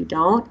better than if you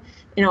don't.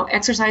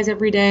 Exercise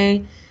every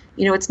day.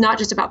 It's not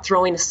just about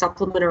throwing a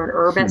supplement or an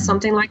herb at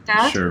something like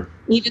that, Sure.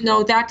 Even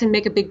though that can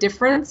make a big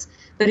difference.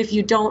 But if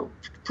you don't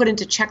put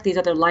into check these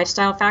other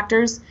lifestyle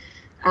factors,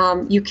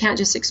 you can't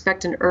just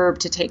expect an herb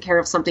to take care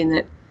of something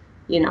that,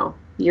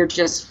 you're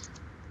just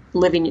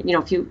living, you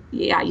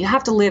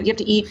have to live, you have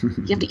to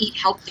eat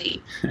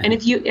healthy. And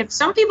if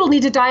some people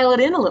need to dial it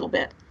in a little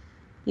bit,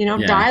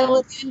 dial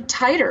it in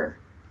tighter.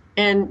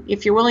 And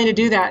if you're willing to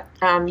do that,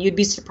 you'd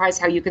be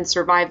surprised how you can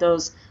survive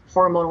those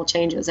hormonal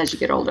changes as you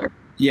get older.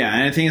 Yeah,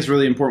 and I think it's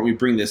really important we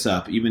bring this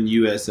up. Even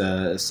you as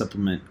a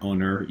supplement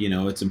owner,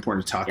 it's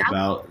important to talk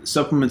about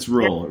supplements'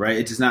 role, right?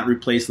 It does not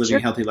replace living a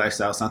healthy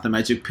lifestyle. It's not the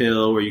magic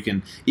pill where you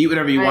can eat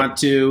whatever you want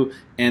to,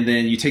 and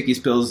then you take these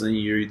pills and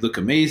you look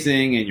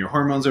amazing and your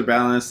hormones are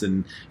balanced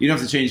and you don't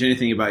have to change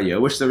anything about you. I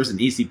wish there was an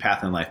easy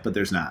path in life, but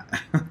there's not.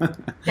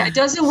 Yeah, it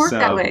doesn't work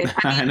that way.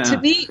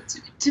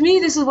 To me,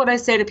 this is what I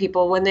say to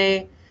people when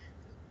they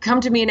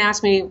come to me and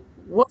ask me,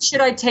 what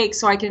should I take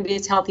so I can be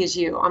as healthy as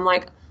you? I'm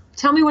like,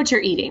 tell me what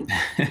you're eating.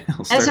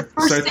 That's the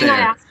first thing I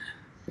ask.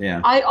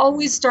 Yeah. I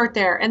always start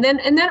there. And then,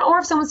 or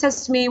if someone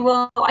says to me,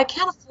 well, I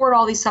can't afford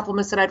all these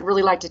supplements that I'd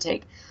really like to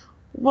take.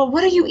 Well,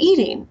 what are you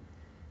eating?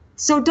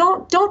 So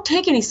don't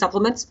take any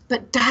supplements,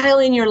 but dial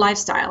in your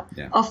lifestyle.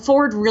 Yeah.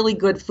 Afford really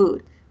good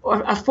food,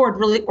 or afford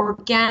really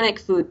organic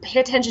food.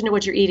 Pay attention to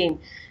what you're eating.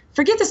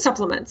 Forget the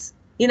supplements.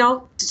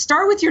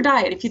 Start with your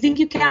diet. If you think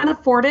you can't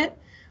afford it,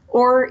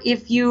 or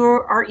if you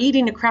are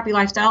eating a crappy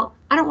lifestyle,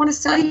 I don't want to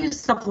sell you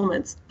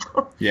supplements.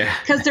 Yeah.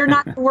 Because they're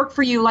not going to work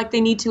for you like they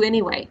need to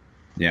anyway.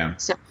 Yeah.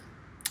 So.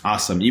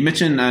 Awesome. You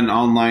mentioned an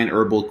online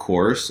herbal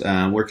course.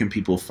 Where can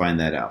people find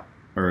that out?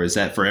 Or is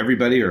that for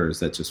everybody, or is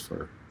that just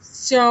for?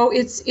 So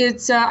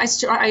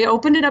I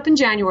opened it up in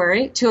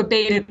January to a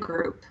beta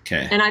group.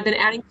 Okay. And I've been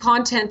adding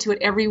content to it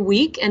every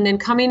week. And then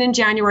coming in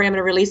January, I'm going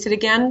to release it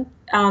again.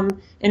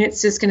 And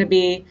it's just going to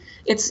be,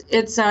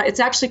 it's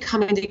actually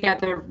coming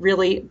together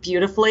really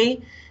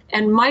beautifully.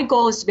 And my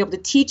goal is to be able to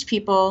teach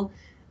people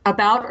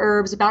about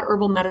herbs, about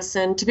herbal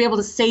medicine, to be able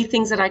to say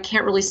things that I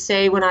can't really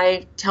say when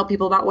I tell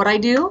people about what I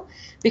do,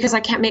 because I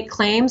can't make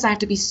claims. I have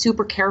to be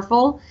super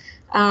careful.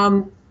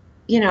 I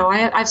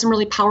have some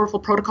really powerful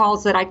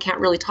protocols that I can't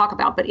really talk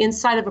about. But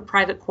inside of a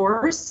private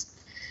course,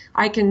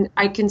 I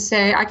can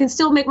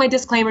still make my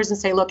disclaimers and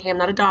say, look, hey, I'm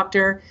not a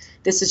doctor.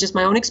 This is just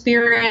my own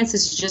experience.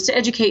 This is just to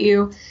educate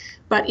you.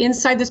 But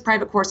inside this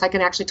private course, I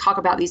can actually talk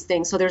about these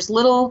things. So there's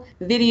little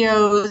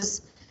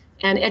videos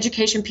and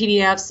education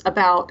PDFs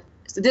about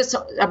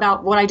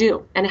what I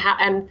do and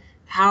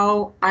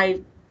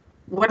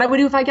what I would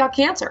do if I got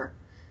cancer.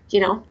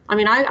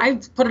 I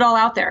put it all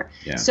out there.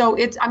 Yeah. So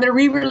I'm going to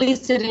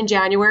re-release it in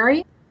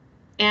January,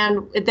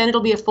 and then it'll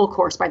be a full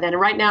course by then.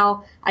 And right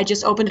now, I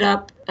just opened it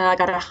up. I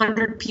got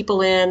 100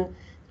 people in,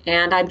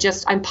 and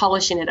I'm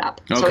polishing it up.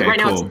 Okay, so right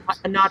cool. now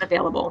it's not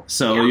available.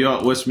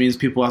 So which means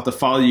people have to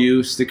follow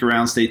you, stick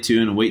around, stay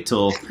tuned, and wait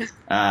till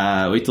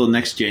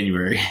next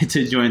January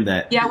to join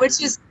that. Yeah,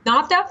 which is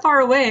not that far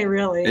away,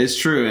 really. It's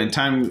true, and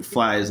time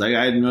flies. Like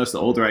I noticed,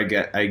 the older I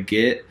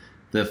get,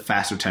 the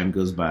faster time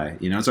goes by.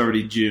 It's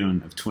already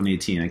June of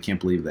 2018. I can't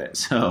believe that.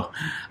 So,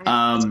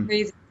 It's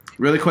crazy.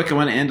 Really quick, I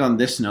want to end on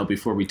this note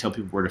before we tell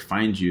people where to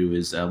find you.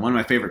 Is one of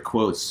my favorite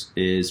quotes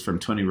is from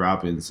Tony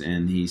Robbins,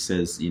 and he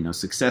says,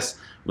 success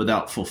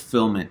without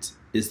fulfillment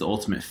is the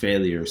ultimate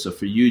failure. So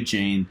for you,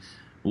 Jane,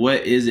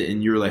 what is it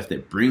in your life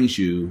that brings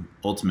you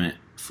ultimate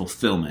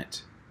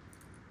fulfillment?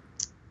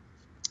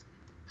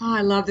 Oh,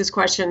 I love this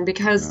question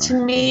because to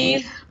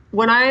me,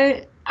 when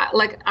I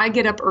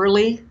get up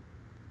early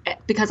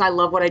because I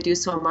love what I do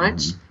so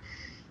much.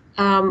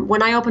 Mm-hmm.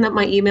 When I open up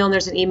my email and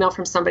there's an email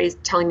from somebody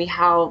telling me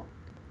how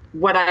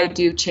what I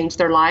do changed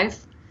their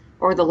life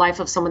or the life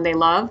of someone they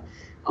love,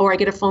 or I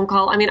get a phone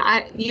call.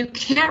 You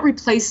can't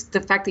replace the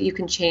fact that you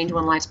can change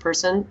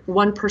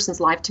one person's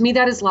life. To me,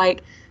 that is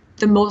like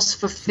the most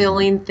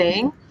fulfilling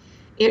thing.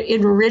 It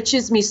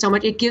enriches me so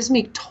much. It gives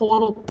me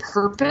total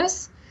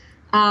purpose.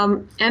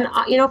 For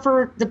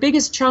the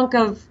biggest chunk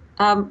of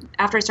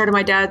after I started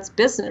my dad's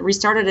business,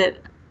 restarted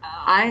it,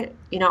 I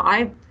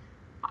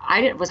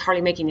was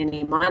hardly making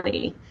any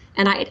money,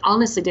 and I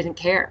honestly didn't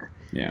care.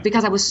 Yeah.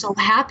 Because I was so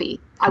happy.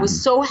 I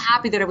was so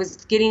happy that I was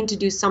getting to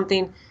do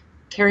something,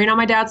 carrying on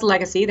my dad's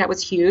legacy. That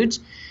was huge.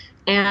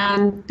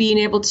 And being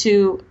able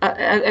to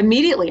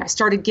immediately, I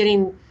started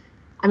getting,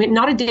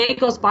 not a day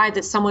goes by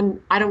that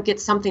I don't get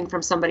something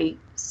from somebody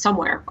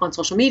somewhere on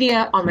social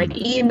media, on my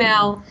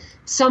email,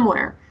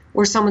 somewhere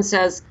where someone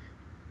says,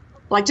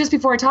 like just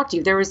before I talked to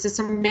you, there was this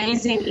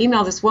amazing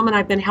email. This woman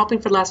I've been helping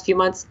for the last few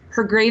months,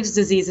 her Graves'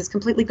 disease is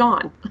completely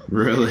gone.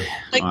 Really?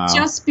 Wow.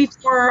 Just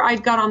before I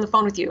got on the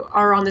phone with you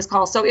or on this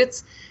call. So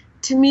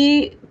to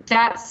me,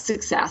 that's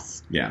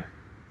success. Yeah.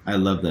 I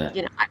love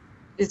that.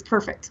 It's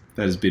perfect.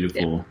 That is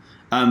beautiful.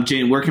 Yeah.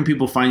 Jane, where can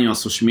people find you on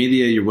social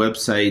media, your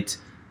website,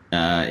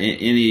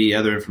 any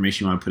other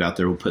information you want to put out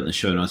there? We'll put in the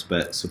show notes,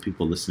 but so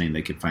people listening,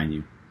 they can find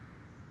you.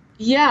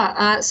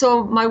 Yeah.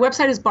 So my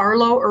website is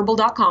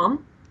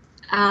barlowherbal.com.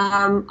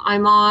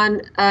 I'm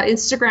on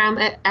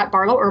Instagram at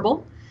Barlow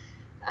Herbal.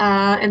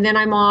 And then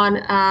I'm on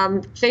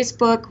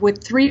Facebook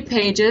with 3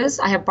 pages.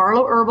 I have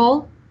Barlow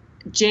Herbal,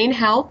 Jane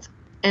Health,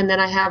 and then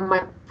I have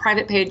my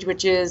private page,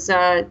 which is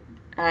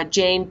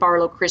Jane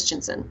Barlow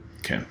Christensen.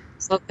 Okay.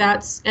 So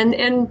that's and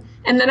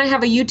then I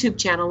have a YouTube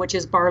channel, which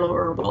is Barlow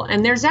Herbal.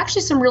 And there's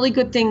actually some really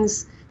good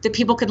things that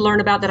people could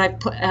learn about that I've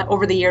put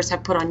over the years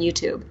have put on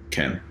YouTube.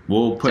 Okay.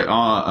 We'll put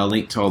a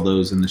link to all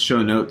those in the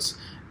show notes.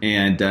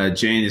 And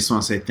Jane, I just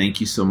want to say thank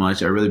you so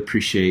much. I really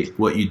appreciate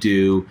what you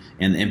do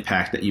and the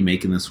impact that you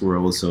make in this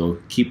world. So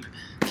keep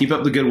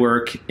up the good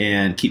work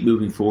and keep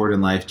moving forward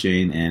in life,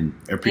 Jane. And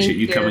I appreciate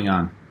you coming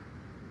on.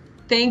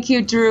 Thank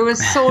you, Drew. It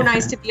was so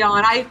nice to be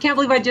on. I can't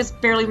believe I just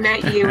barely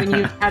met you and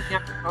you had me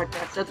on your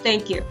podcast. So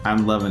thank you.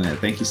 I'm loving it.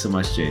 Thank you so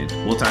much, Jane.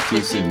 We'll talk to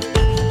you soon.